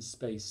in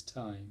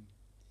space-time,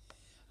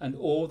 and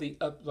all the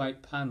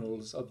upright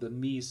panels of the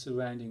me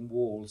surrounding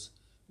walls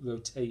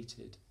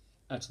rotated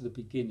at the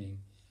beginning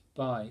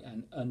by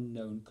an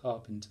unknown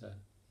carpenter,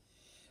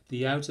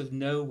 the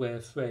out-of-nowhere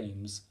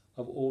frames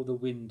of all the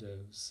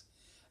windows,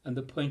 and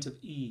the point of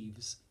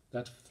eaves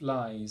that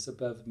flies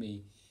above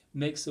me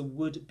makes a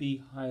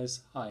would-be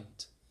highest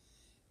height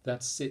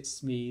that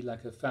sits me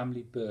like a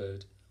family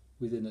bird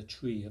within a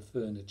tree of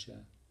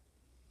furniture.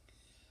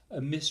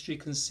 A mystery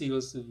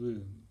conceals the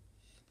room,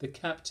 the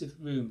captive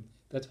room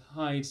that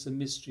hides the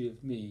mystery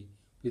of me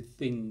with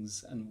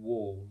things and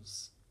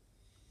walls.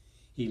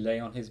 He lay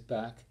on his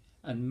back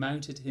and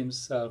mounted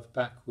himself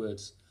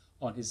backwards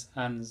on his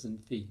hands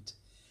and feet,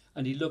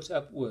 and he looked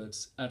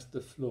upwards at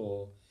the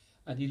floor,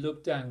 and he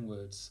looked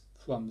downwards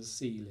from the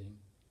ceiling.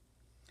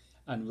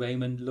 And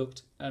Raymond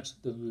looked at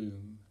the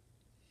room.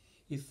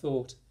 He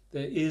thought,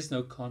 there is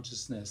no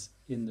consciousness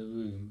in the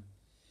room,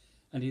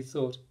 and he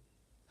thought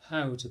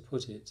how to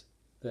put it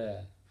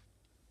there.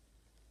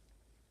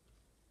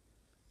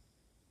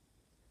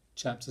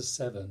 Chapter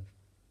 7.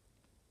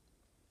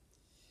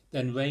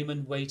 Then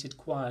Raymond waited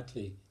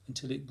quietly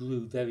until it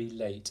grew very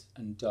late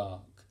and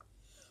dark.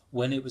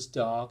 When it was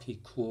dark, he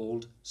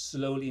crawled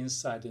slowly and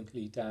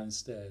silently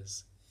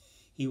downstairs.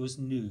 He was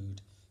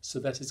nude,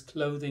 so that his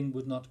clothing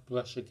would not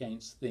brush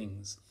against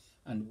things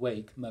and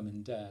wake Mum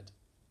and Dad.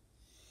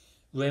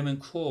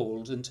 Raymond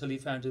crawled until he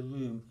found a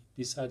room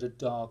beside a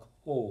dark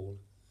hall.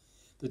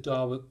 The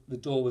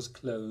door was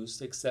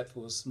closed except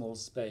for a small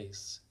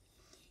space.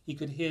 He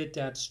could hear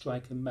Dad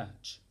strike a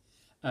match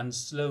and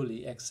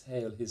slowly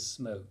exhale his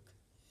smoke.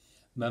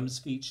 Mum's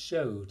feet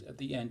showed at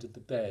the end of the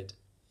bed.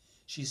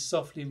 She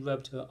softly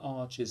rubbed her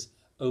arches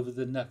over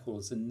the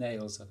knuckles and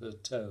nails of her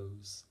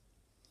toes.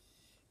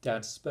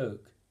 Dad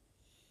spoke.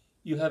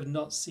 You have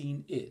not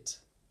seen it,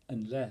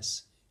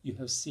 unless you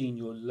have seen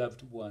your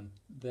loved one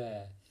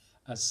there,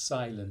 as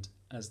silent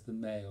as the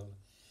male,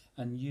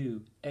 and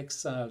you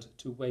exiled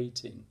to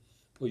waiting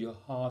for your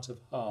heart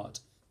of heart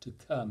to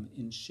come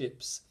in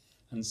ships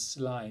and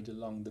slide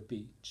along the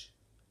beach.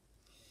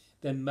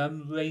 Then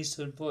Mum raised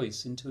her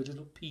voice into a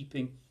little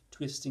peeping,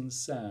 twisting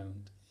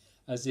sound,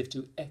 as if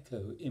to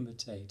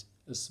imitate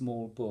a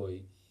small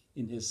boy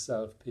in his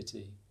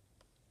self-pity.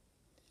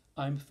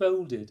 I'm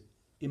folded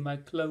in my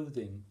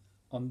clothing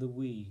on the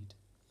weed.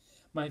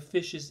 My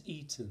fish is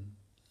eaten,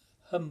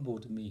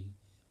 humbled me,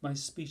 my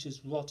speech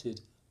is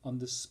rotted on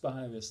the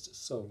spirest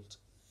salt.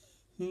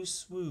 Who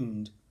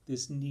swooned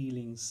this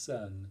kneeling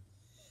sun?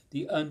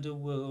 The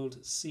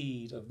underworld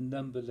seed of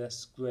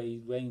numberless grey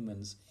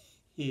Raymonds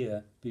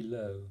here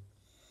below.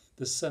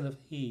 The son of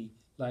he,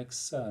 like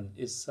sun,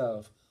 is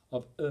self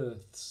of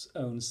earth's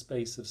own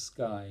space of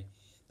sky,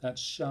 that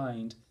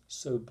shined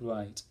so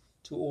bright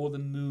to all the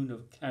moon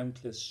of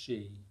countless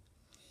she.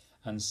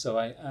 And so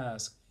I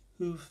ask,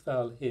 who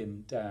fell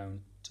him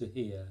down to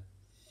here?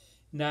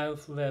 Now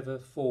forever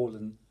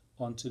fallen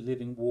onto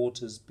living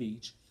water's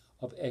beach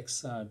of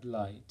exiled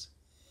light,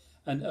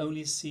 and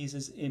only sees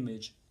his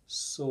image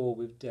sore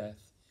with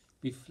death,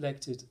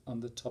 reflected on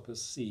the top of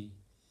sea.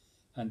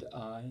 And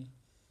I,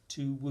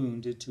 too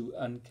wounded to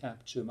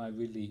uncapture my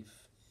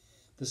relief,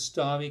 the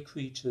starry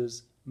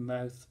creature's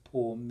mouth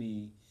pour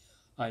me,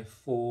 I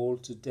fall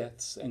to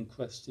death's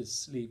encrusted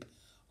sleep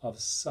of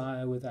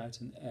sire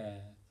without an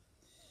heir.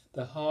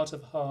 The heart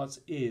of hearts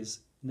is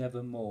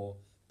nevermore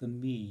the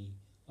me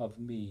of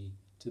me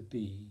to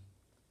be.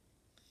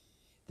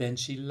 Then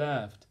she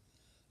laughed,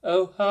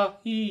 oh ha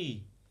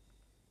he,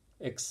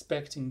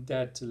 expecting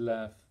Dad to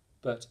laugh,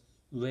 but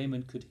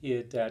Raymond could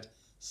hear Dad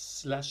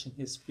slashing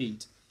his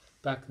feet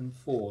back and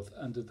forth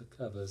under the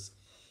covers,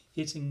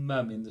 hitting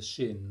Mum in the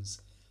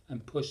shins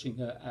and pushing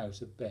her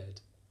out of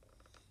bed.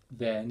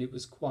 Then it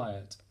was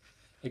quiet,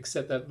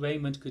 except that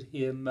Raymond could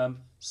hear Mum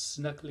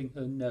snuggling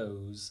her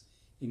nose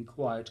in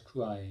quiet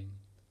crying.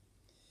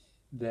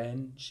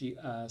 Then she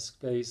asked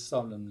very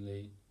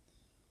solemnly,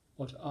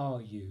 what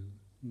are you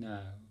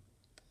now?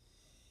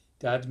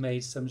 Dad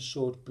made some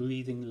short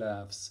breathing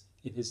laughs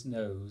in his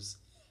nose,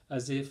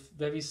 as if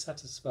very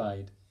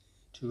satisfied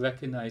to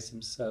recognize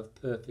himself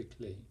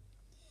perfectly.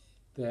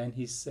 Then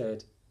he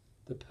said,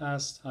 the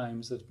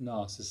pastimes of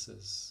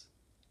Narcissus.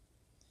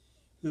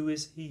 Who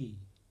is he?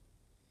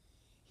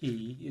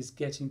 He is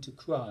getting to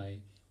cry,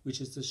 which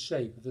is the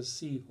shape of a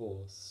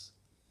seahorse.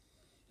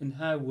 And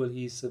how will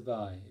he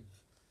survive?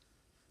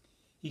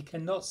 He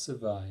cannot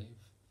survive.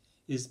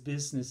 His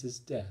business is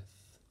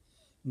death.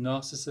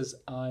 Narcissus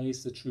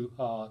eyes the true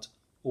heart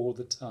all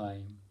the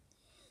time,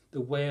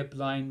 the way a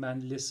blind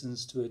man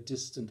listens to a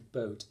distant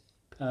boat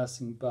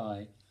passing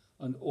by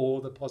on all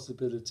the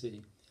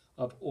possibility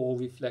of all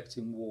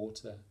reflecting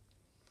water.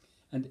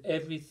 And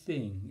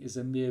everything is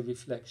a mere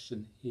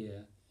reflection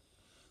here,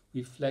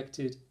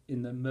 reflected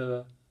in the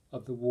mirror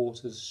of the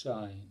water's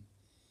shine.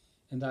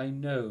 And I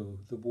know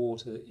the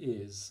water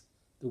is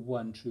the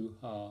one true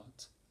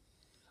heart.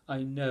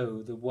 I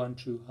know the one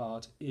true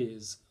heart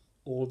is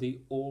all the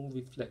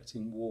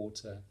all-reflecting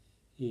water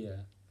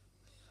here.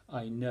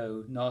 I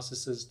know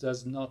Narcissus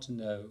does not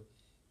know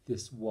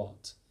this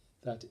what,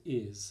 that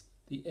is,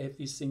 the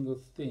every single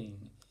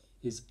thing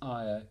his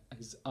eye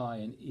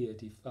and ear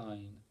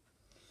define.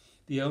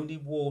 The only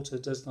water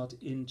does not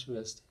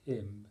interest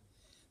him.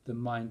 The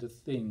mind of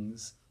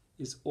things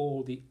is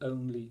all the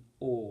only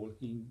all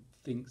he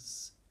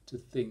thinks to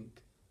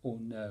think or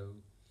know.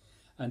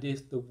 And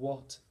if the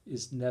what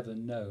is never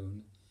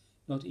known,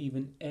 not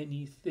even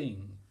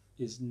anything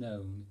is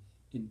known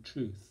in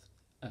truth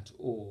at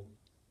all.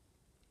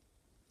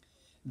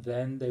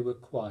 Then they were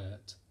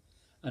quiet,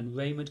 and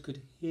Raymond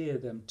could hear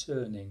them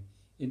turning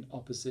in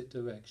opposite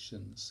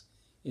directions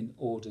in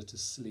order to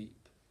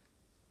sleep.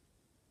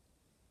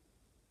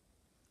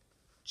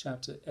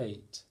 Chapter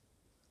 8.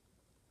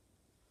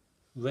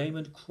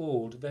 Raymond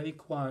crawled very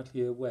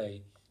quietly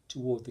away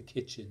toward the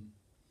kitchen.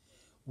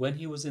 When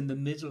he was in the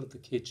middle of the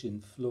kitchen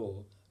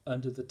floor,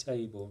 under the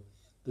table,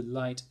 the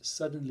light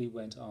suddenly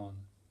went on.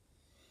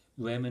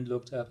 Raymond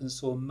looked up and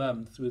saw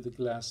Mum through the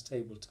glass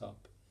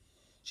tabletop.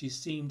 She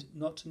seemed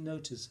not to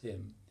notice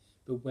him,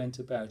 but went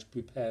about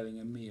preparing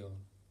a meal.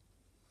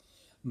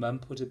 Mum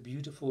put a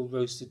beautiful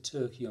roasted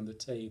turkey on the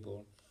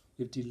table,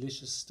 with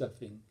delicious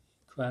stuffing,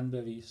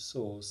 cranberry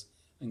sauce,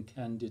 and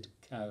candied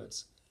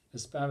carrots,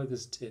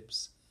 asparagus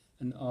tips,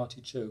 and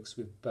artichokes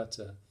with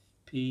butter,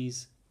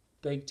 peas,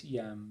 baked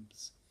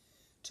yams,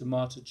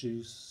 tomato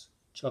juice,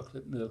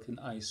 chocolate milk, and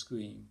ice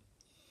cream.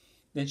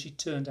 Then she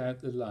turned out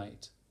the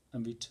light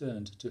and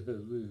returned to her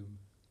room.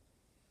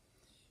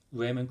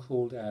 Raymond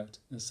crawled out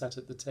and sat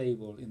at the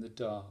table in the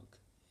dark.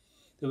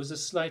 There was a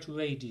slight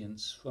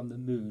radiance from the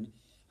moon,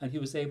 and he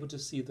was able to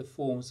see the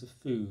forms of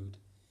food.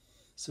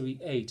 So he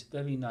ate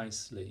very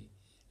nicely,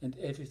 and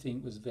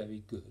everything was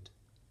very good.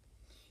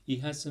 He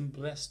had some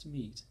breast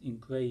meat in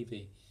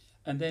gravy,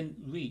 and then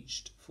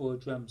reached for a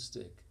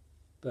drumstick,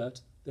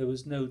 but there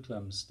was no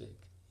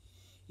drumstick.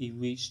 He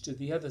reached to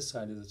the other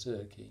side of the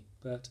turkey,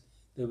 but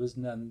there was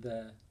none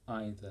there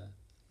either.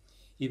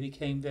 He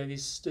became very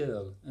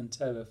still and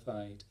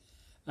terrified,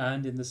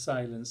 and in the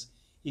silence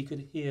he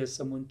could hear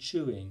someone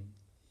chewing.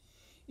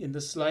 In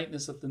the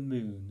slightness of the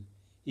moon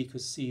he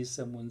could see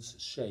someone's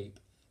shape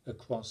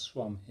across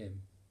from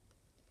him.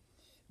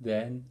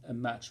 Then a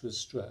match was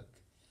struck,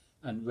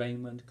 and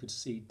Raymond could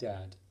see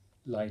Dad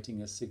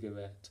lighting a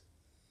cigarette.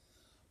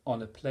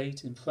 On a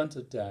plate in front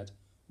of Dad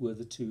were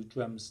the 2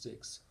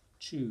 drumsticks,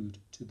 chewed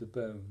to the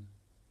bone.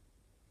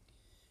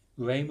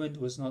 Raymond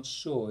was not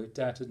sure if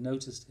Dad had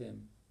noticed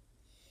him.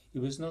 He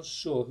was not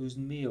sure whose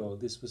meal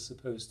this was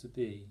supposed to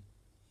be.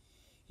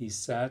 He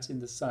sat in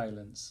the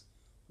silence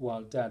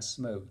while Dad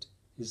smoked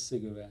his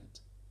cigarette.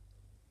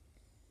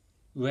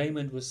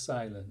 Raymond was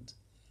silent,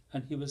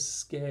 and he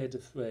was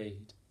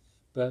afraid,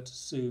 but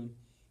soon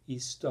he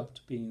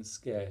stopped being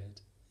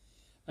scared,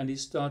 and he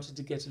started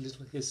to get a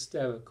little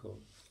hysterical.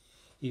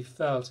 He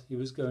felt he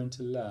was going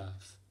to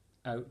laugh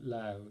out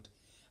loud,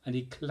 and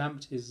he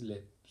clamped his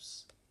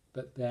lips,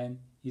 but then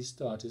he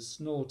started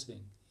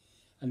snorting,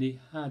 and he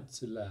had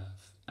to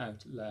laugh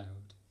out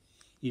loud.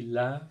 He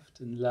laughed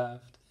and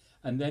laughed,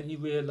 and then he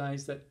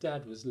realized that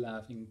Dad was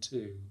laughing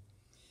too,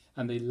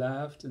 and they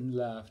laughed and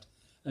laughed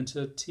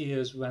until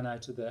tears ran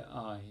out of their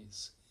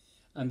eyes,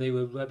 and they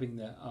were rubbing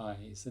their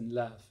eyes and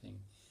laughing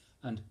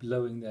and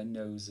blowing their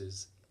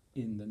noses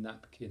in the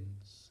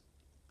napkins.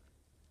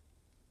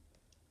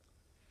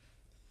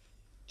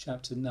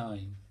 Chapter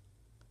 9.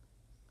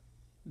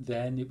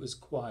 Then it was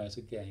quiet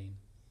again.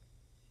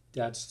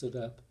 Dad stood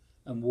up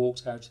and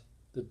walked out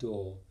the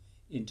door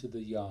into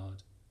the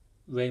yard.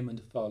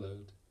 Raymond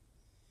followed.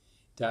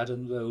 Dad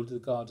unrolled the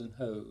garden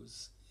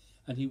hose,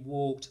 and he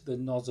walked the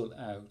nozzle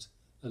out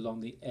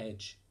along the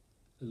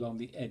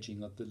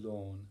edging of the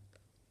lawn.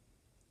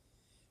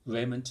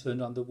 Raymond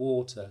turned on the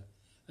water,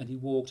 and he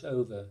walked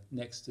over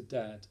next to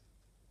Dad.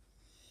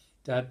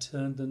 Dad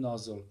turned the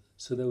nozzle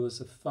so there was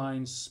a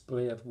fine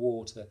spray of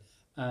water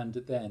and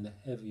then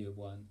a heavier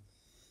one,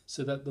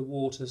 so that the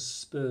water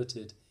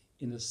spurted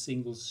in a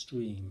single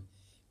stream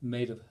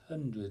made of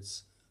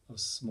hundreds of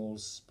small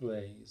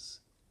sprays.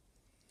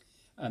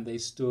 And they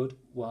stood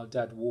while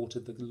Dad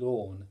watered the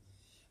lawn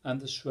and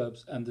the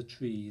shrubs and the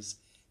trees,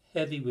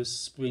 heavy with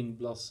spring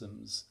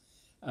blossoms,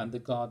 and the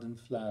garden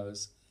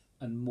flowers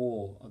and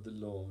more of the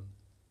lawn.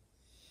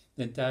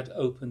 Then Dad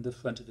opened the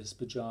front of his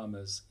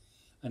pyjamas,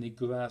 and he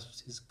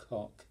grasped his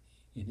cock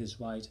in his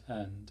right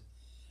hand,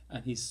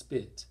 and he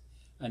spit,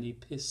 and he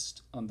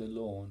pissed on the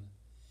lawn.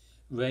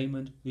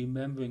 Raymond,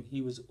 remembering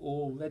he was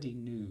already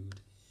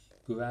nude,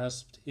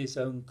 grasped his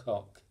own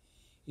cock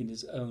in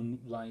his own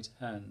right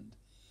hand,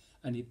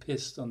 and he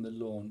pissed on the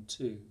lawn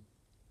too.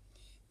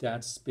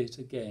 Dad spit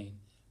again,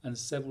 and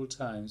several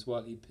times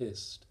while he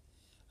pissed,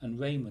 and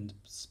Raymond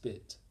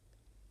spit.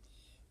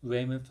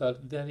 Raymond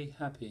felt very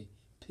happy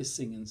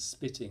pissing and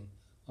spitting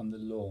on the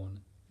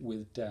lawn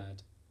with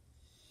Dad.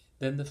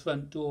 Then the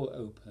front door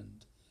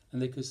opened,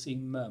 and they could see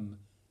Mum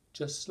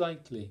just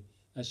slightly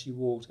as she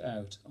walked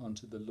out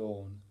onto the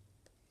lawn.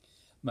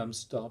 Mum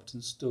stopped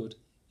and stood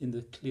in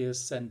the clear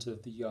centre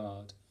of the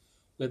yard,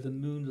 where the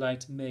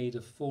moonlight made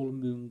a full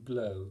moon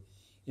glow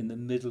in the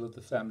middle of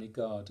the family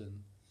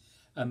garden,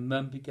 and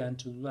Mum began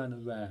to run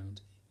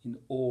around in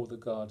all the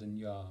garden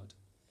yard,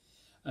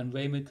 and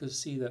Raymond could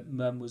see that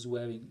Mum was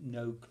wearing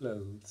no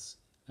clothes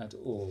at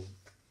all.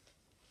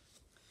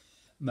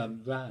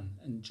 Mum ran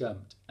and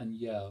jumped and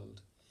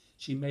yelled.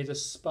 She made a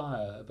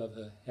spire above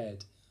her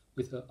head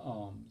with her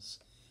arms,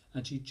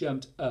 and she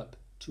jumped up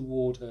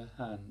toward her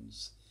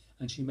hands,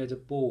 and she made a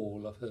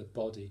ball of her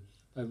body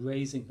by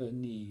raising her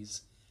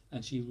knees,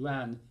 and she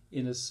ran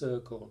in a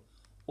circle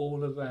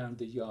all around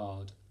the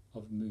yard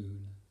of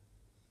moon.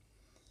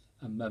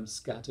 And Mum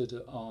scattered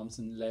her arms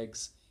and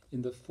legs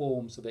in the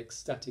forms of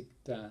ecstatic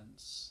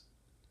dance.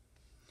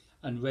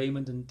 And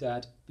Raymond and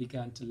Dad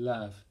began to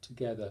laugh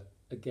together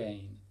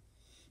again,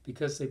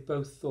 because they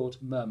both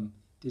thought Mum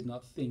did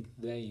not think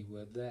they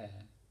were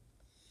there.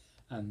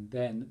 And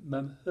then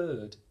Mum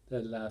heard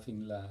their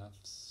laughing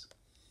laughs,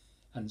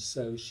 and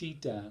so she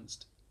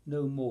danced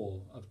no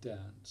more of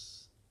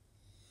dance.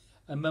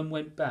 And Mum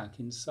went back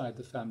inside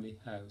the family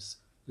house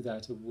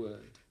without a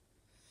word,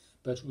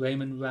 but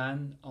Raymond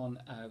ran on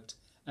out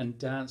and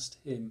danced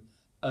him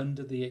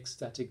under the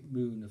ecstatic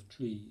moon of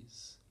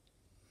trees.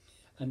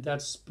 And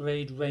Dad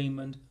sprayed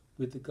Raymond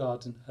with the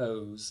garden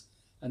hose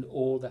and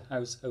all the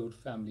household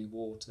family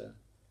water.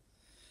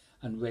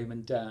 And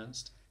Raymond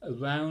danced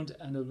around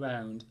and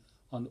around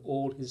on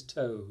all his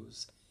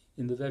toes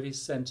in the very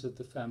centre of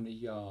the family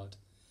yard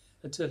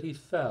until he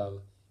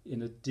fell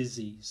in a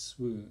dizzy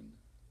swoon.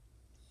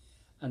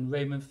 And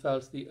Raymond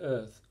felt the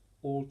earth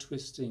all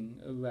twisting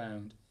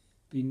around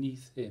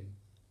beneath him,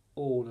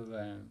 all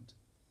around.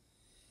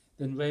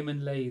 Then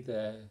Raymond lay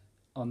there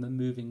on the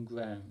moving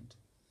ground,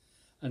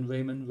 and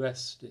Raymond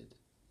rested,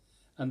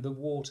 and the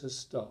water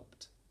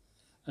stopped,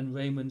 and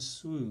Raymond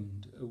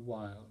swooned a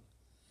while,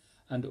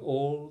 and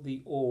all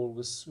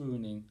was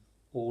swooning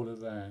all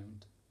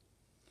around.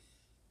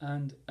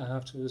 And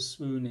after a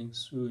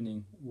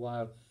swooning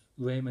while,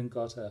 Raymond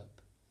got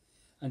up,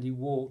 and he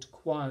walked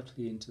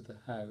quietly into the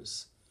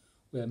house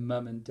where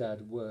Mum and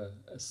Dad were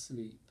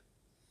asleep.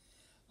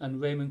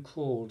 And Raymond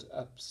crawled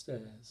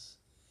upstairs,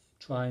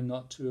 trying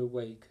not to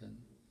awaken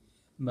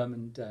Mum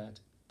and Dad,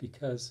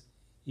 because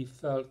he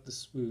felt the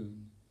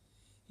swoon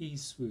he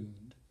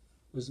swooned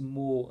was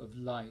more of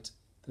light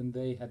than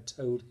they had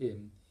told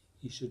him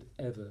he should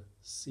ever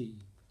see.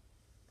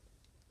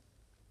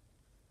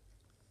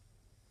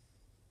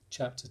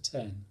 Chapter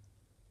 10.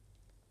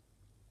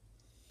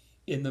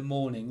 In the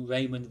morning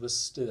Raymond was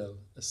still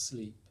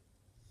asleep.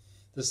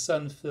 The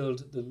sun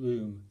filled the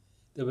room.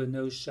 There were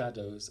no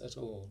shadows at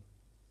all.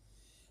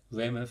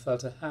 Raymond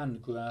felt a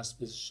hand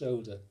grasp his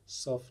shoulder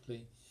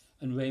softly,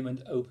 and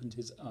Raymond opened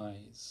his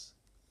eyes.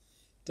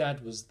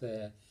 Dad was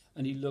there,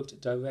 and he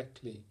looked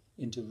directly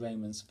into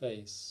Raymond's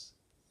face.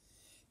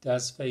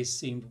 Dad's face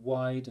seemed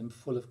wide and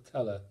full of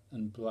colour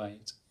and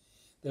bright.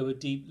 There were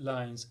deep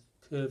lines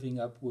curving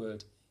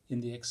upward in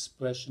the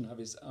expression of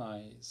his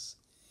eyes,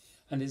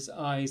 and his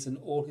eyes and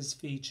all his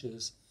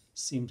features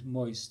seemed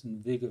moist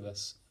and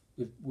vigorous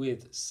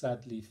with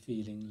sadly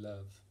feeling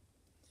love.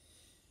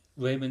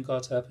 Raymond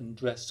got up and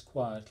dressed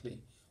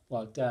quietly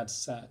while Dad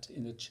sat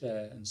in a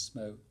chair and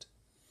smoked.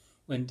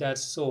 When Dad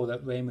saw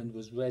that Raymond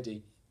was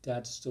ready,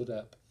 Dad stood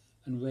up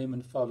and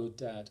Raymond followed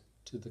Dad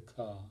to the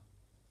car.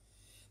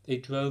 They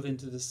drove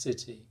into the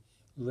city.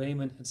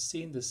 Raymond had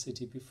seen the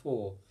city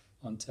before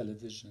on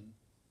television.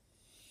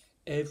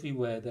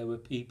 Everywhere there were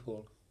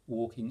people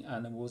walking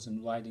animals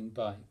and riding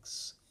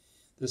bikes.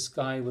 The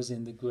sky was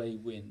in the grey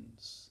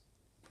winds.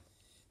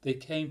 They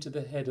came to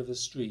the head of a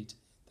street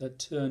that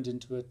turned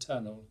into a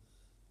tunnel.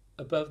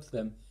 Above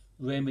them,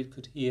 Raymond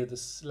could hear the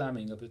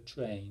slamming of a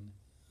train.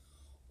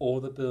 All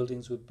the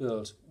buildings were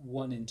built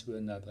one into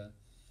another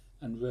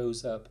and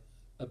rose up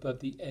above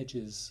the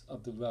edges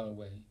of the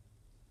railway.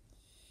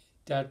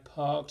 Dad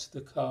parked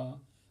the car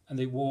and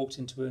they walked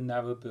into a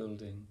narrow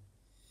building.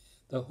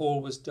 The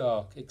hall was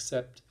dark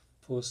except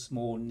for a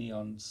small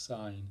neon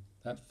sign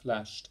that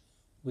flashed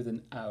with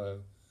an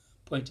arrow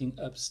pointing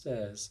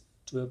upstairs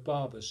to a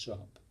barber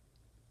shop.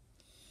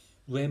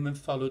 Raymond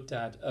followed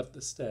Dad up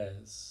the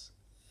stairs.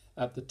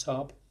 At the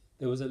top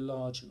there was a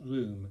large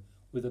room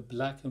with a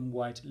black and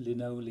white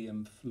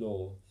linoleum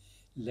floor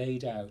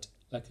laid out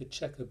like a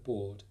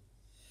checkerboard,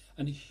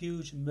 and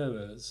huge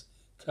mirrors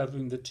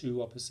covering the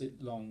two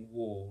opposite long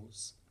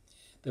walls.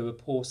 There were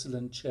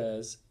porcelain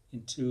chairs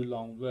in two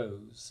long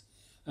rows,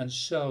 and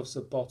shelves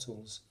of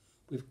bottles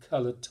with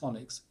coloured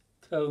tonics,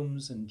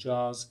 combs and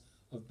jars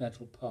of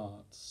metal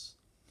parts.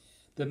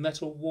 The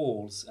metal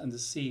walls and the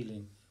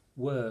ceiling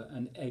were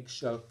an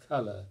eggshell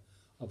colour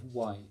of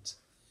white,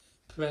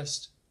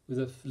 pressed with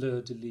a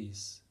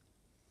fleur-de-lis,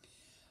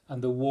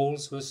 and the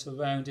walls were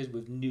surrounded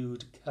with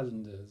nude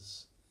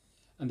calendars,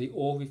 and the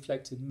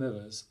all-reflected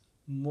mirrors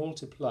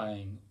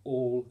multiplying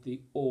all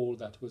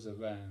that was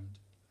around.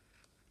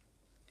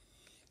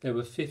 There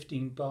were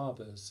 15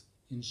 barbers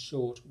in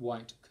short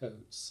white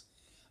coats,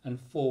 and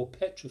 4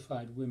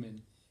 petrified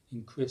women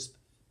in crisp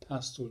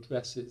pastel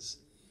dresses,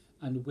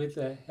 and with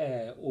their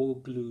hair all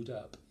glued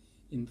up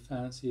in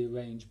fancy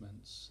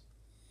arrangements.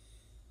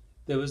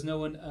 There was no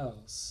one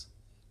else,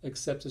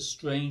 except a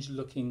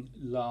strange-looking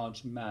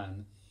large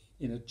man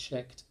in a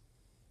checked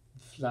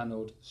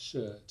flannelled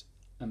shirt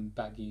and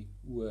baggy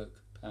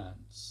work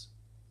pants.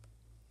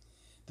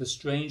 The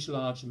strange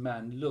large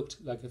man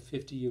looked like a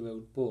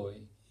 50-year-old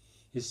boy.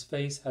 His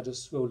face had a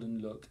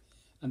swollen look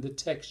and the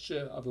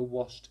texture of a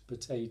washed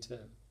potato.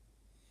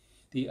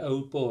 The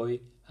old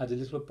boy had a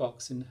little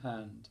box in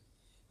hand.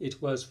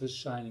 It was for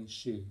shining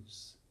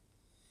shoes.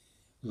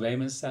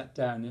 Raymond sat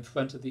down in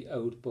front of the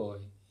old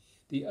boy.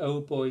 The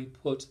old boy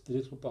put the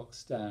little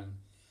box down,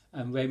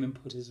 and Raymond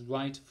put his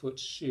right foot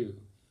shoe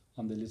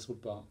on the little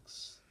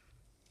box.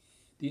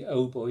 The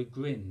old boy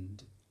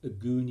grinned, a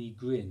goony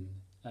grin,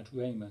 at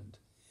Raymond,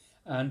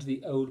 and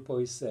the old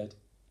boy said,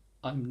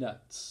 "I'm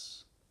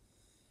nuts."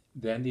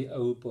 Then the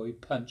old boy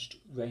punched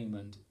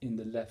Raymond in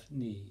the left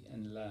knee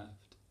and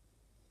laughed.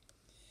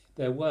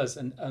 There was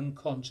an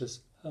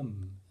unconscious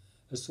hum,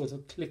 a sort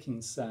of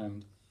clicking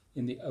sound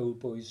in the old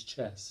boy's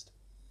chest,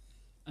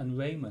 and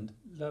Raymond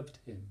loved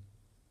him.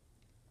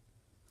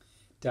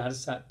 Dad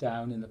sat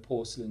down in a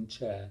porcelain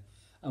chair,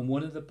 and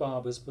one of the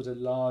barbers put a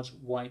large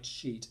white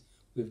sheet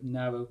with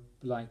narrow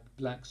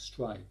black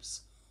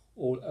stripes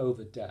all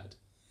over Dad,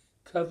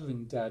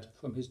 covering Dad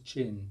from his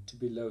chin to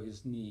below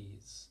his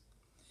knees.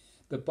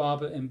 The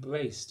barber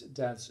embraced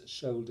Dad's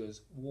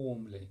shoulders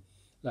warmly,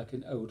 like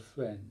an old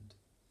friend.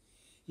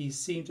 He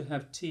seemed to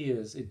have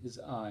tears in his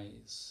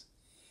eyes,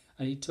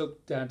 and he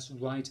took Dad's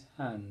right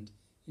hand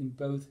in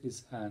both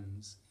his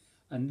hands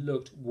and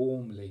looked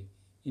warmly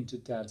into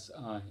Dad's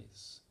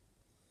eyes.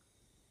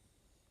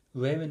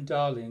 "Raymond,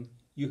 darling,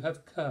 you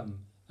have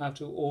come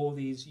after all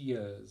these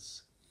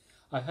years.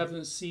 I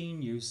haven't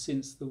seen you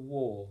since the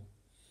war.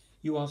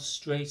 You are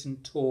straight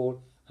and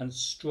tall and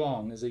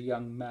strong as a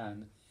young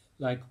man,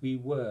 like we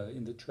were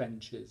in the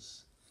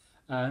trenches.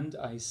 And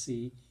I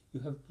see you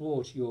have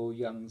brought your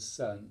young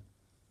son.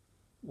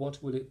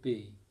 What will it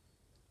be?"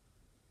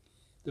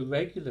 "The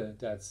regular,"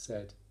 Dad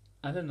said,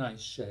 "and a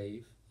nice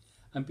shave.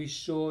 And be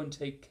sure and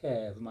take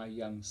care of my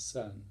young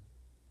son."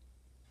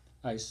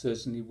 "I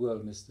certainly will,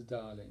 Mr.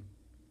 Darling."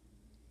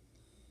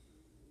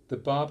 The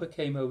barber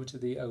came over to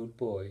the old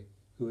boy,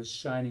 who was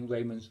shining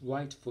Raymond's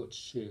right foot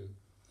shoe,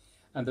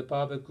 and the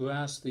barber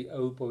grasped the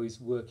old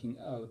boy's working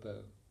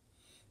elbow.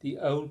 The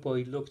old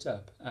boy looked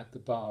up at the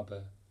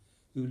barber,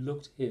 who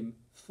looked him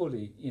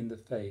fully in the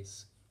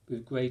face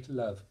with great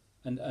love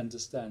and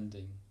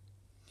understanding.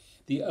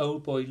 The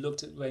old boy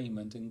looked at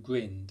Raymond and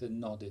grinned and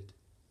nodded.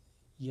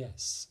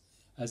 Yes,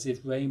 as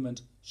if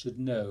Raymond should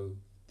know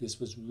this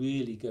was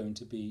really going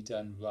to be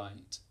done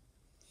right.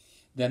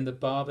 Then the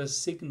barber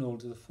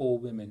signalled the four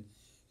women,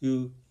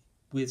 who,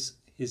 with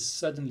his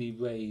suddenly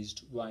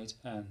raised right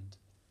hand.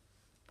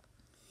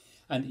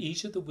 And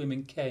each of the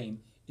women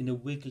came in a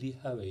wiggly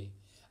hurry,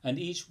 and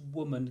each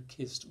woman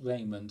kissed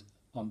Raymond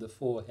on the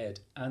forehead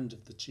and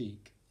the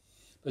cheek,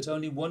 but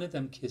only one of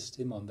them kissed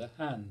him on the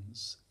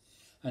hands,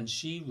 and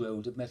she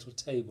rolled a metal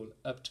table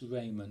up to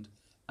Raymond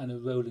and a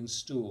rolling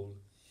stool,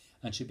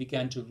 and she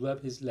began to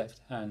rub his left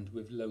hand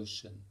with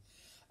lotion,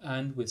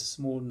 and with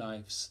small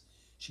knives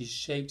she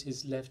shaped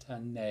his left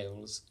hand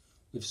nails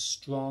with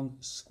strong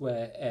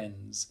square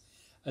ends,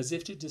 as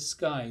if to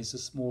disguise the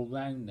small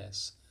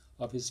roundness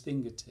of his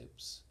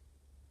fingertips.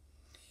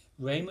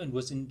 Raymond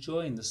was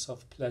enjoying the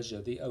soft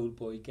pleasure the old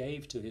boy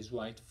gave to his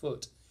right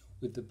foot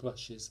with the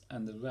brushes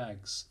and the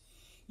rags.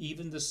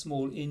 Even the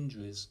small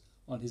injuries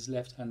on his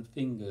left-hand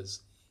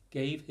fingers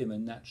gave him a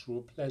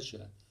natural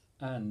pleasure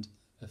and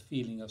a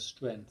feeling of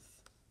strength.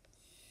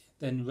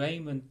 Then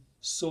Raymond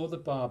saw the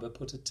barber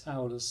put a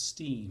towel of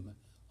steam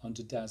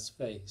onto Dad's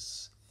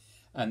face,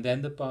 and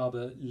then the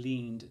barber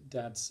leaned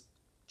Dad's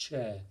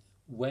chair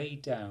way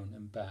down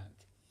and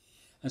back,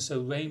 and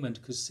so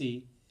Raymond could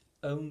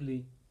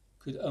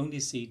only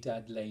see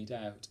Dad laid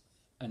out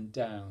and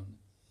down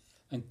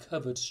and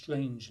covered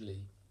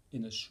strangely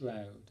in a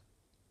shroud.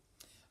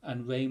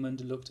 And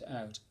Raymond looked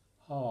out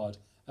hard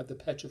at the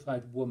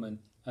petrified woman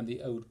and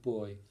the old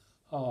boy,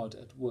 hard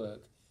at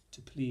work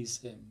to please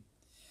him.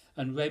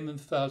 And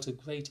Raymond felt a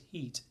great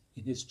heat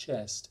in his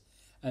chest,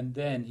 and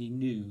then he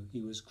knew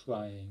he was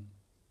crying.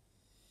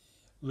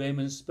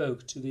 Raymond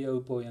spoke to the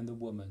old boy and the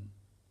woman.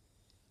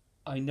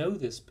 I know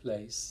this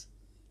place,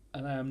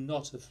 and I am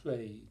not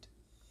afraid.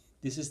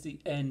 This is the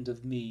end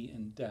of me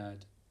and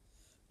Dad,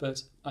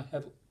 but I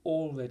have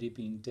already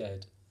been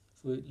dead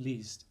for at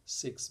least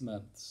 6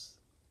 months.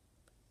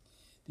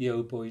 The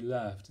old boy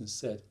laughed and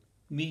said,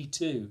 Me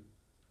too.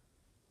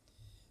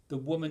 The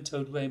woman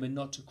told Raymond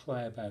not to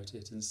cry about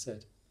it and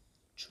said,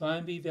 Try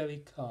and be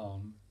very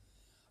calm.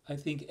 I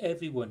think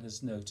everyone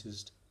has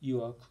noticed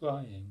you are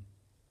crying.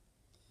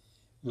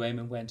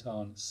 Raymond went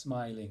on,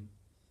 smiling,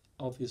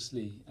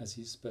 obviously, as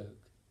he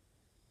spoke.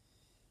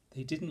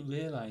 They didn't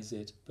realize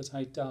it, but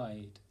I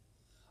died.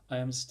 I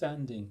am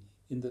standing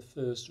in the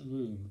first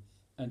room,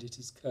 and it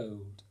is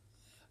cold,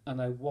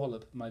 and I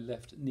wallop my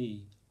left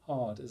knee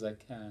hard as I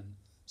can,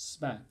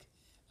 smack,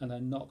 and I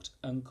knocked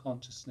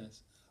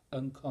unconscious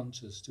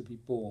to be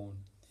born,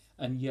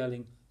 and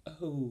yelling,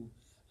 oh,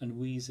 and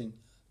wheezing,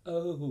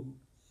 oh,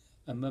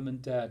 and Mum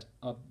and Dad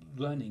are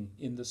running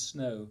in the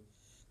snow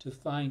to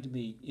find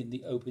me in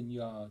the open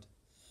yard,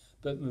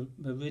 but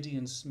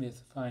Meridian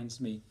Smith finds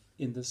me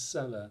in the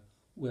cellar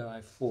where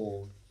I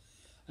fall,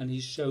 and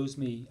he shows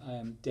me I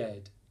am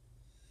dead.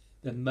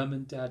 Then Mum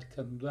and Dad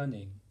come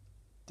running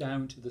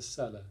down to the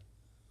cellar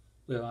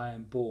where I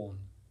am born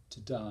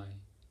to die.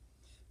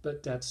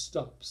 But Dad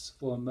stops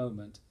for a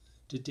moment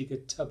to dig a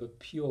tub of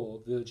pure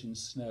virgin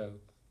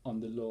snow on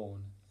the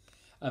lawn,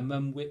 and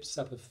Mum whips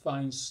up a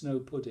fine snow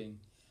pudding,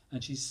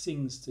 and she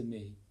sings to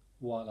me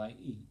while I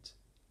eat.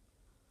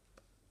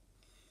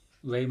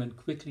 Raymond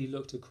quickly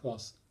looked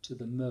across to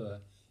the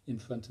mirror in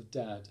front of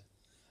Dad,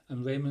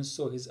 and Raymond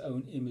saw his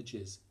own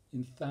images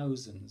in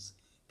thousands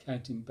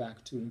counting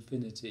back to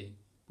infinity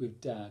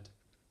with Dad.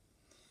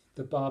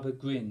 The barber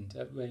grinned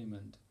at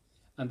Raymond,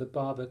 and the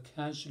barber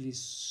casually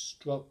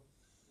stropped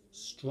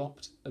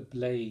a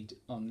blade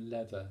on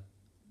leather.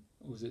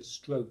 Or was it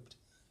stroked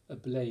a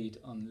blade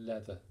on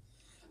leather?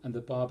 And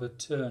the barber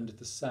turned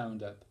the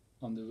sound up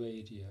on the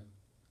radio.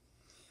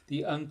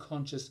 The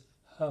unconscious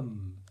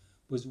hum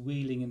was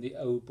wheeling in the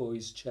old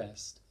boy's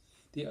chest.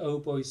 The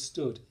old boy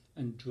stood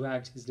and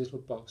dragged his little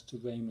box to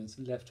Raymond's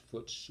left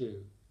foot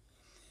shoe.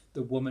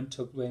 The woman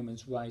took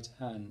Raymond's right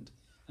hand,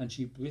 and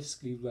she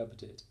briskly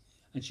rubbed it,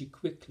 and she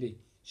quickly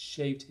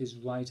shaped his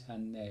right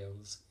hand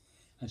nails,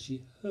 and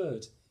she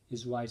hurt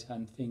his right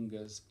hand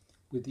fingers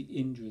with the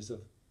injuries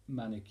of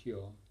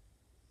manicure.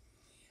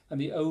 And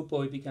the old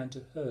boy began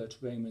to hurt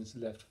Raymond's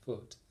left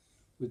foot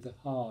with the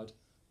hard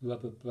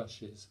rubber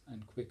brushes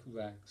and quick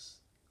rags.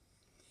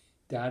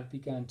 Dad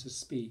began to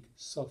speak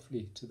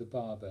softly to the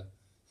barber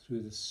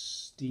through the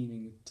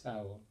steaming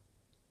towel.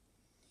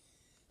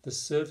 The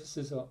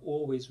services are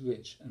always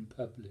rich and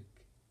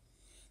public.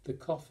 The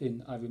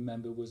coffin, I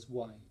remember, was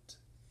white,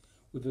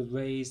 with a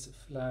raised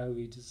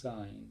flowery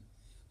design,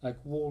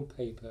 like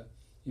wallpaper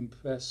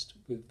impressed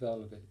with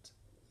velvet.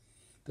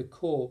 The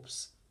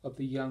corpse of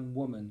the young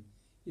woman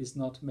is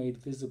not made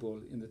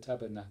visible in the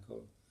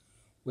tabernacle,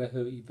 where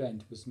her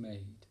event was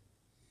made.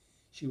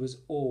 She was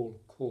all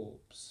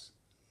corpse.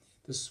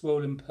 The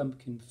swollen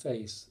pumpkin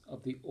face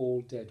of the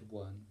all-dead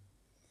one,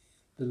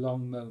 the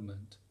long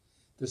moment,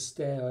 the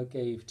stare I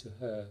gave to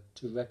her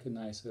to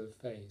recognize her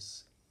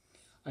face.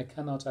 I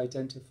cannot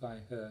identify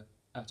her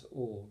at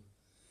all.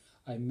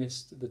 I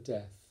missed the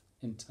death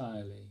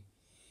entirely.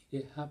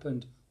 It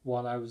happened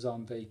while I was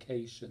on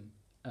vacation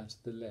at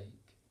the lake.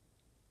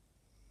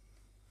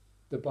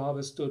 The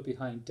barber stood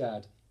behind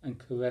Dad and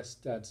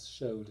caressed Dad's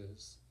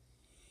shoulders.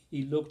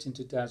 He looked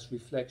into Dad's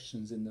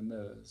reflections in the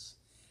mirrors,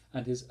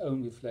 and his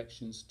own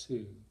reflections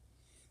too,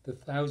 the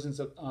thousands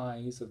of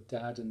eyes of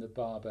Dad and the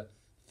barber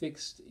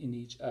fixed in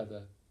each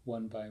other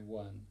one by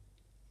one.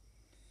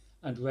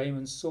 And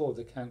Raymond saw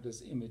the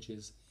countless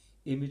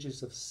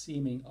images of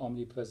seeming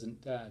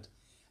omnipresent Dad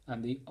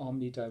and the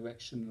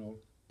omnidirectional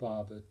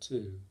barber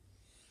too.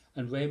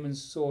 And Raymond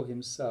saw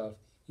himself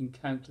in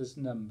countless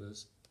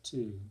numbers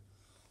too,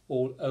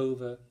 all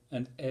over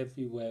and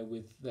everywhere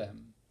with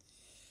them,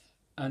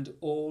 and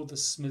all the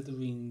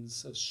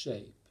smithereens of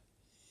shape,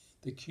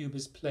 the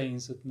cubist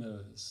planes of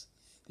mirrors,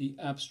 the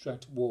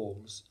abstract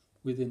walls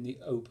within the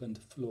opened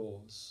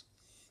floors,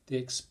 the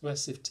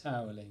expressive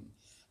toweling,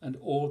 and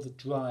all the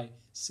dry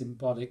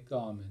symbolic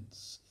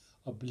garments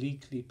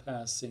obliquely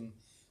passing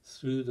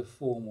through the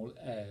formal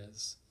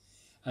airs,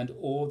 and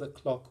all the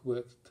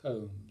clockwork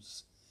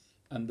combs,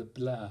 and the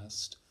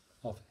blast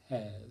of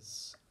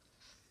hairs.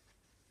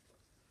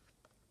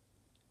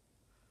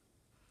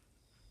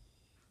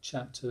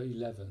 Chapter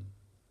 11.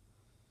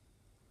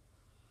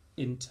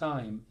 In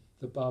time,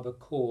 the barber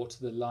caught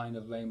the line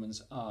of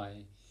Raymond's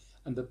eye,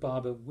 and the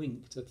barber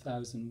winked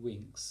 1,000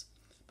 winks,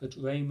 but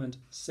Raymond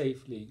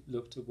safely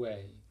looked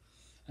away,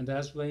 and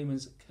as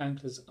Raymond's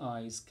countless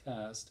eyes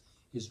cast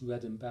his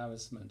red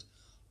embarrassment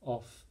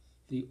off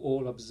the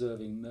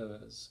all-observing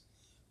mirrors,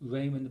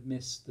 Raymond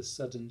missed the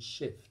sudden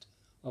shift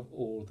of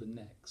all the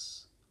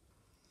necks,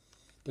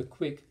 the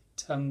quick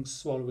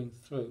tongue-swallowing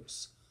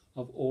throats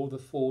of all the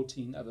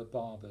 14 other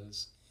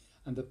barbers,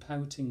 and the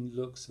pouting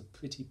looks of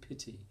pretty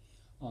pity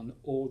on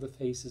all the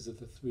faces of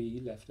the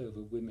 3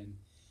 leftover women,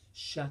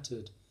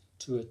 shattered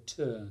to a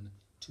turn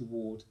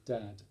toward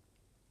Dad.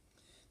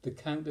 The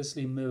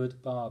countlessly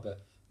mirrored barber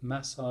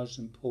massaged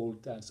and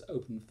pulled Dad's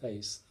open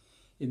face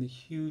in the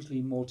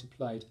hugely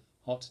multiplied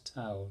hot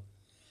towel,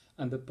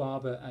 and the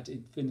barber at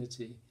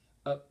infinity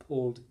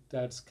uppulled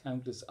Dad's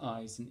countless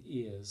eyes and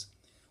ears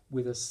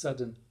with a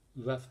sudden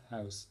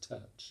roughhouse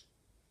touch.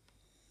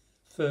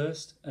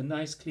 First, a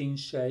nice clean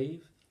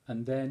shave,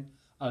 and then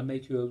I'll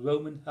make you a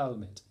Roman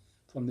helmet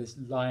from this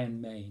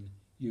lion mane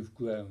you've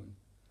grown.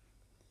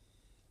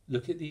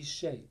 Look at these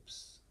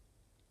shapes.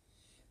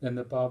 Then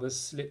the barber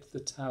slipped the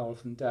towel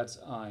from Dad's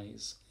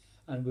eyes,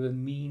 and with a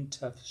mean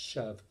tough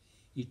shove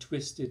he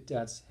twisted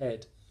Dad's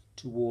head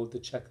toward the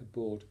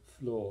checkerboard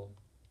floor.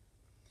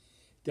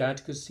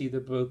 Dad could see the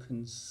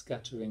broken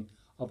scattering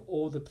of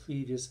all the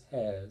previous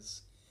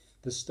hairs,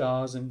 the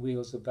stars and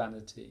wheels of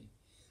vanity,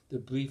 the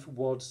brief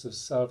wads of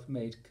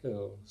self-made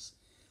curls,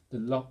 the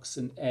locks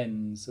and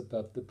ends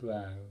above the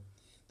brow,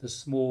 the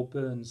small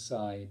burn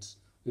sides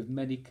with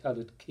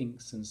many-coloured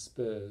kinks and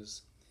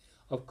spurs,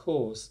 of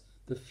course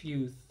the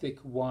few thick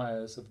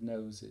wires of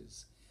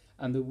noses,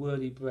 and the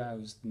whirly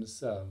brows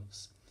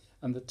themselves,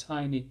 and the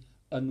tiny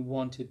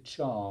unwanted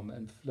charm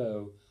and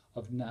flow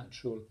of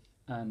natural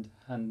and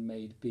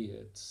handmade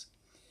beards,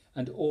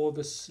 and all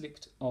the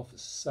slicked-off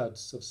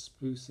suds of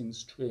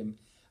sprucing's trim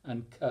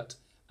and cut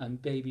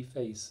and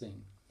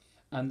baby-facing,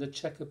 and the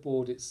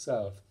checkerboard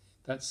itself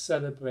that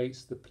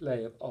celebrates the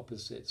play of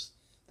opposites,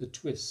 the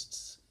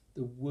twists,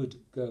 the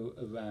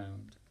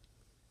would-go-around.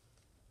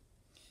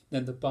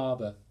 Then the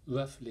barber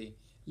roughly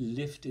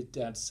lifted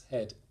Dad's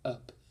head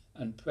up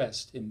and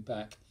pressed him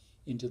back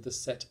into the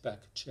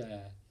set-back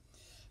chair,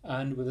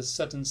 and with a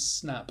sudden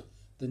snap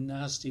the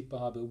nasty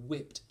barber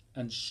whipped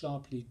and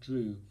sharply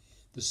drew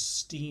the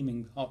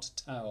steaming hot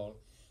towel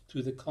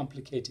through the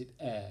complicated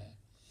air,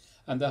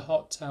 and the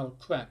hot towel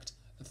cracked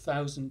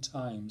 1,000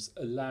 times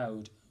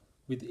aloud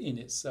within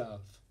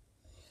itself,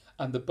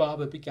 and the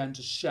barber began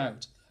to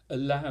shout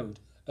aloud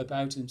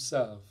about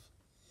himself.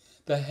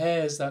 The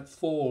hairs that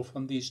fall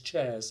from these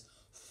chairs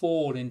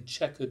fall in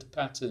checkered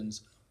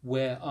patterns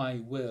where I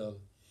will.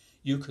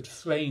 You could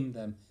frame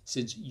them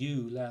since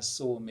you last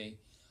saw me.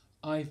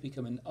 I've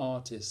become an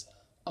artist.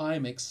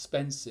 I'm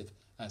expensive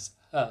as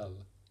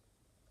hell.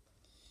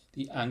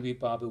 The angry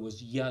barber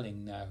was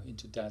yelling now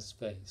into Dad's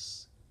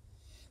face.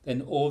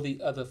 Then all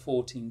the other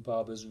 14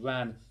 barbers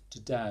ran to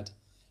Dad,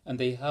 and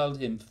they held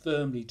him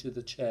firmly to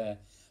the chair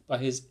by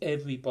his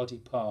every body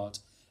part,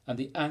 and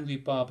the angry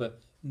barber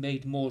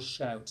made more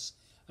shouts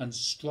and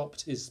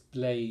stropped his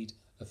blade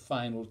a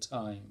final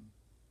time.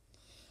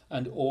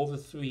 And all the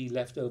 3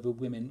 leftover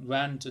women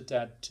ran to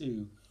Dad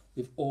too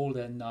with all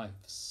their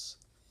knives.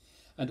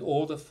 And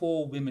all the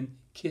 4 women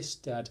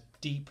kissed Dad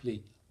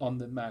deeply on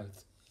the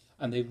mouth,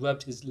 and they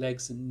rubbed his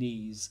legs and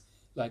knees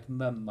like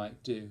Mum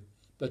might do,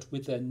 but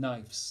with their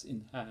knives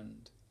in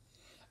hand.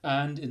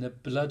 And in a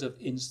blood of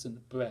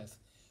instant breath,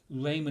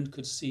 Raymond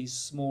could see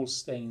small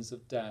stains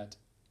of Dad.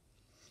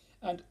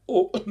 And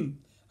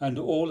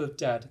all of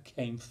Dad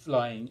came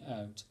flying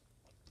out.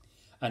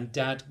 And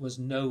Dad was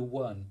no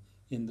one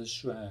in the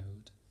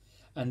shroud.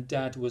 And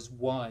Dad was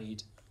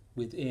wide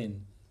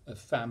within a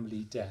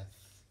family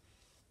death.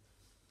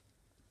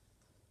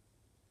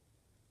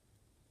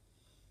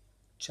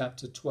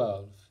 Chapter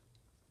 12.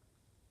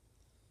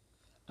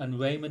 And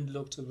Raymond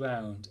looked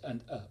around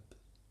and up,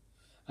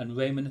 and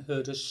Raymond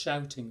heard a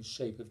shouting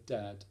shape of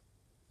Dad,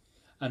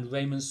 and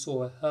Raymond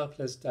saw a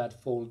helpless Dad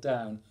fall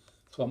down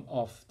from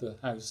off the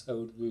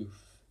household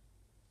roof.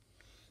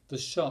 The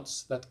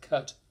shots that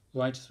cut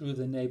right through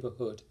the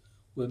neighbourhood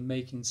were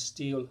making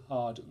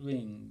steel-hard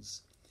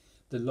rings.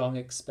 The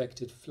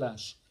long-expected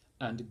flash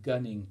and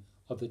gunning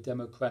of the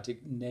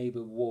democratic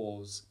neighbour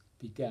wars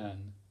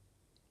began.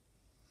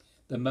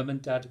 The Mum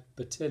and Dad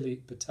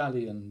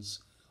battalions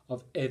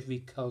of every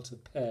cult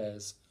of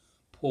pairs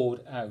poured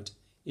out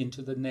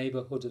into the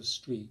neighbourhood of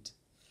street,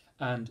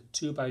 and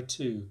 2 by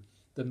 2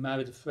 the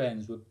married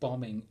friends were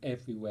bombing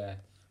everywhere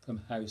from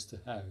house to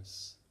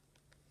house.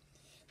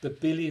 The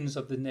billions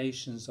of the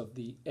nations of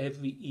the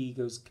every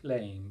ego's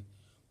claim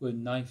were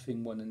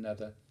knifing one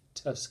another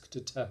tusk to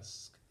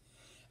tusk,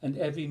 and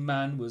every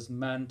man was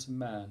man to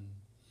man,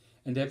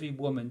 and every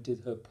woman did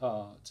her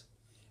part,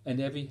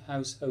 and every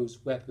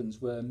household's weapons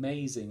were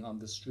amazing on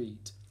the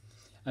street,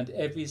 and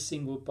every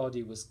single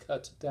body was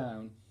cut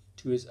down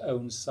to his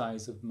own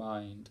size of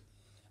mind,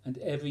 and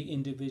every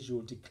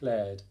individual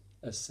declared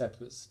a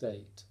separate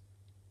state.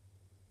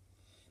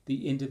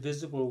 The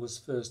indivisible was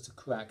first to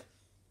crack.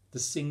 The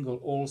single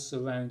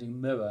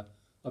all-surrounding mirror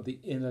of the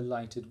inner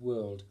lighted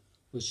world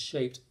was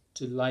shaped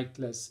to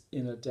lightless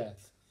inner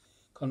death,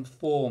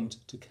 conformed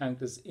to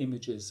countless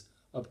images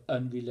of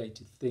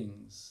unrelated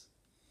things.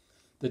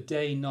 The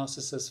day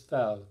Narcissus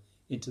fell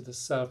into the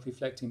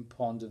self-reflecting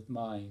pond of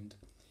mind,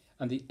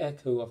 and the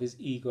echo of his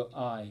eager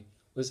eye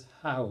was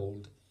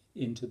howled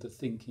into the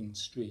thinking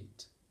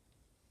street.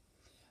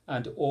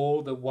 And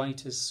all the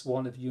whitest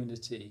swan of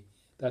unity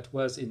that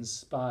was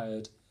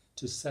inspired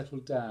to settle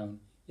down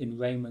in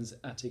Raymond's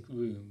attic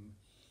room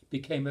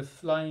became a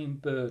flying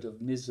bird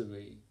of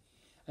misery,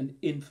 an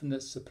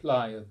infinite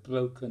supply of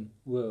broken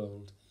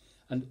world,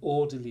 an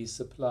orderly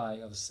supply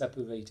of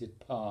separated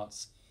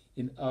parts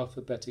in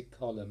alphabetic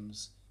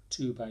columns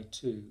 2 by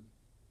 2.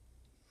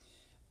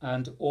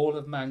 And all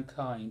of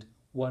mankind,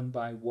 one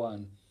by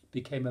one,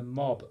 became a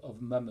mob of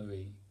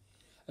mummery,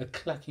 a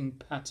clacking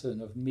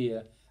pattern of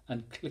mere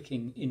and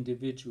clicking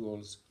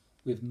individuals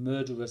with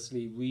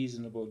murderously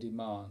reasonable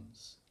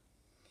demands.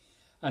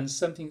 And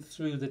something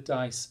threw the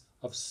dice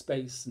of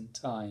space and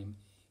time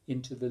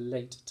into the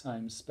late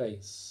time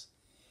space,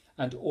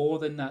 and all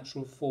the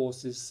natural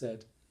forces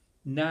said,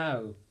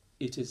 now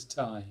it is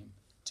time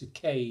to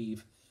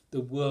cave the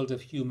world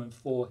of human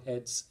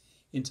foreheads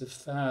into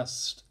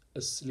fast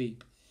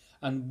asleep,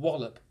 and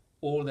wallop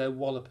all their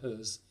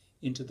wallopers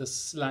into the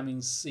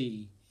slamming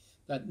sea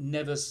that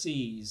never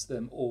sees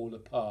them all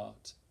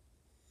apart.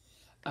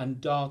 And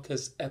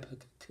darkest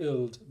epoch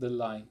killed the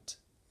light,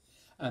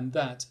 and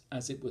that,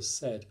 as it was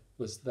said,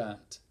 was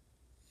that.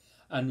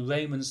 And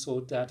Raymond saw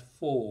Dad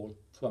fall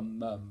from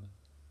Mum.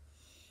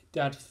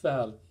 Dad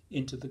fell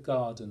into the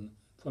garden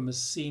from a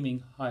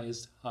seeming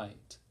highest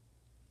height.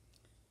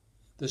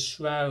 The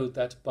shroud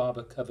that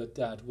Barbara covered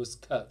Dad was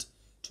cut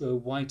to a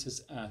white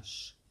as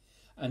ash,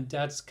 and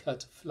Dad's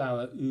cut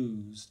flower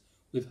oozed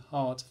with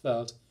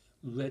heartfelt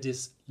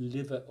reddest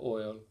liver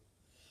oil,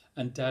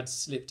 and Dad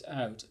slipped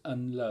out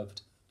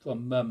unloved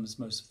from Mum's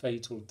most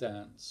fatal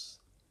dance.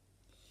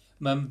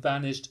 Mum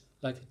vanished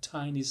like a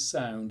tiny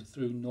sound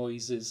through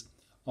noises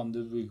on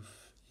the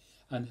roof,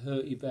 and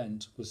her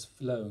event was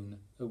flown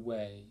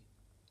away.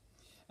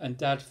 And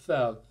Dad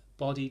fell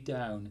body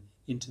down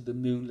into the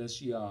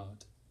moonless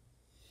yard,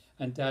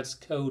 and Dad's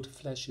cold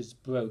fleshes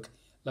broke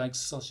like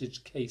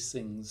sausage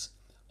casings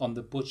on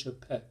the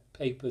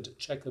butcher-papered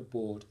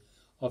checkerboard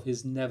of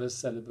his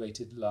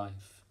never-celebrated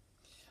life,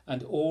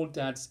 and all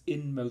Dad's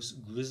inmost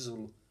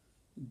gristle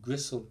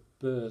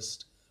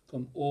burst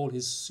from all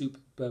his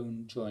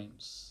soup-bone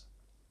joints.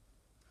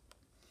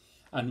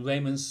 And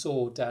Raymond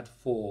saw Dad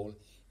fall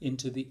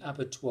into the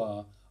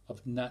abattoir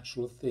of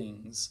natural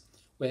things,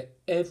 where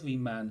every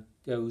man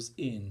goes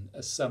in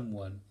as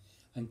someone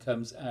and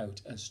comes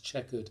out as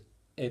checkered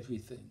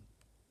everything.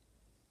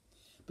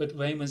 But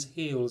Raymond's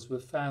heels were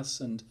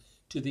fastened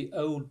to the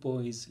old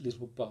boy's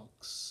little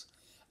box,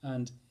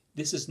 and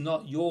 "This is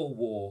not your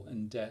war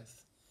and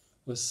death"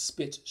 was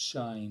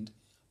spit-shined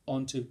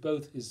onto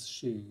both his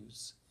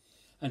shoes,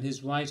 and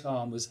his right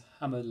arm was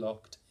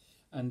hammer-locked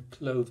and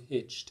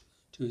clove-hitched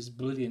to his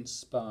brilliant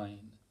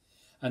spine,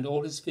 and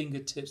all his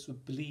fingertips were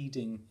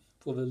bleeding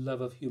for the love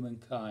of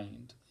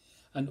humankind,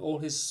 and all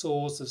his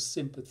sores of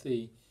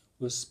sympathy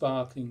were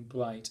sparkling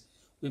bright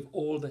with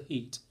all the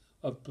heat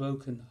of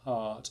broken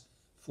heart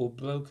for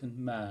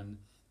broken man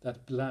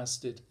that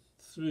blasted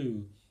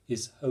through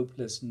his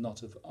hopeless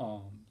knot of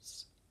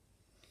arms.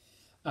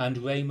 And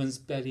Raymond's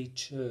belly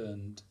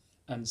churned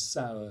and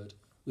soured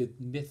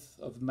with myth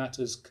of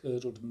matter's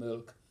curdled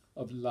milk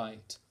of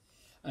light,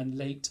 and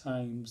late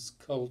time's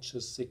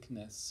culture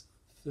sickness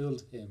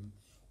filled him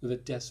with a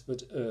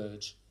desperate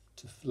urge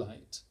to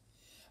flight,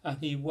 and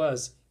he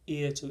was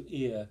ear to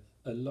ear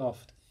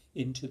aloft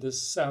into the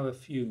sour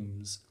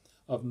fumes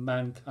of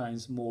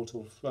mankind's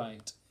mortal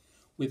fright,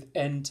 with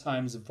end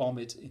time's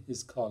vomit in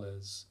his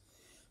collars,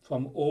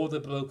 from all the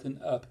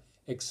broken up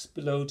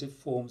exploded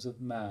forms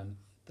of man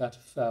that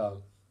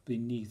fell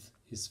beneath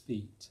his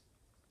feet.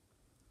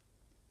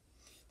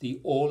 The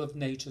all of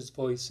nature's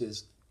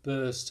voices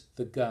burst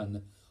the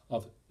gun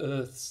of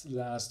earth's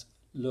last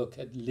look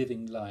at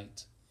living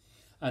light,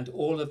 and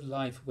all of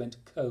life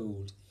went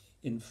cold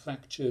in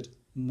fractured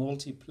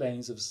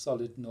multiplanes of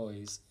solid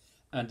noise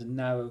and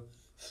narrow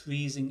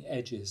freezing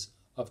edges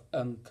of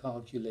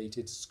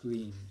uncalculated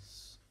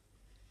screams.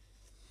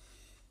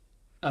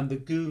 And the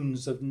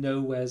goons of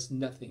nowhere's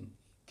nothing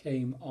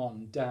came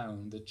on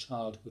down the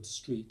childhood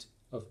street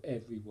of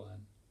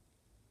everyone.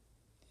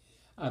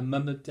 And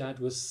Mum and Dad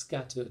were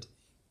scattered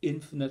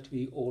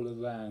infinitely all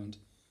around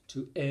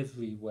to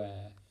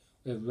everywhere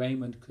where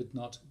Raymond could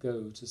not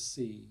go to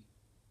see.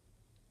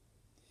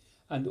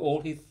 And all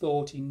he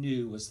thought he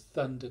knew was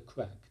thunder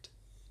cracked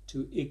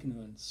to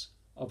ignorance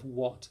of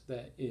what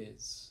there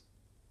is.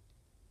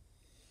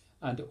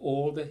 And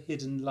all the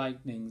hidden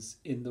lightnings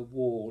in the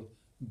wall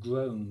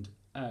groaned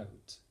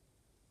out.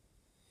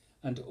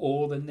 And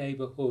all the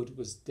neighbourhood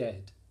was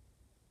dead.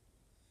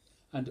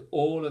 And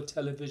all of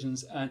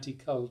television's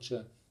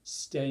anti-culture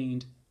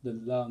stained the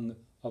lung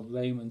of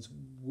Raymond's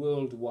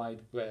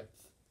worldwide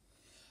breath,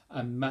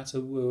 and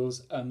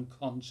Matterworld's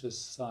unconscious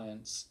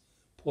science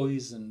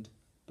poisoned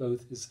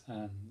both his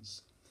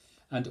hands,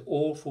 and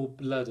awful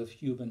blood of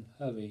human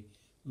hurry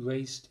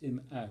raced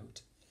him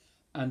out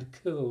and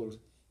curled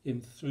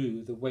him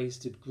through the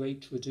wasted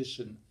great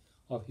tradition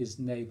of his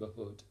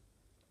neighbourhood.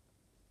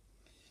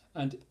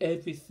 And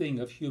everything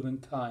of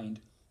humankind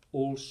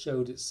all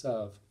showed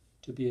itself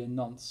to be a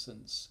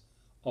nonsense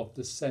of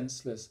the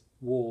senseless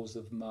wars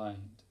of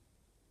mind.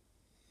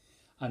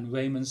 And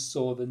Raymond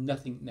saw the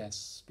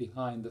nothingness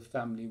behind the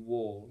family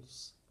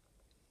walls.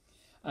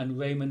 And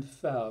Raymond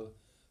fell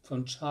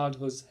from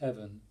childhood's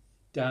heaven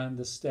down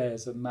the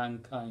stairs of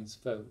mankind's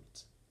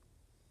vault.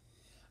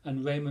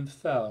 And Raymond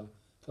fell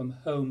from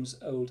home's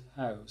old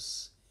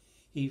house.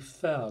 He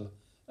fell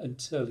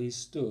until he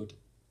stood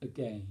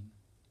again.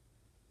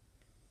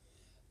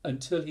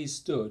 Until he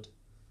stood,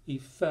 he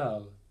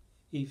fell,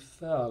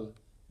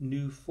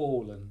 new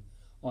fallen,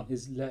 on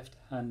his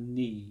left-hand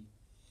knee,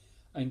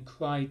 and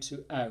cried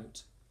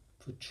out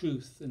for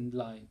truth and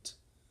light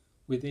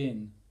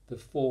within the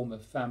former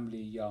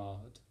family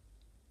yard.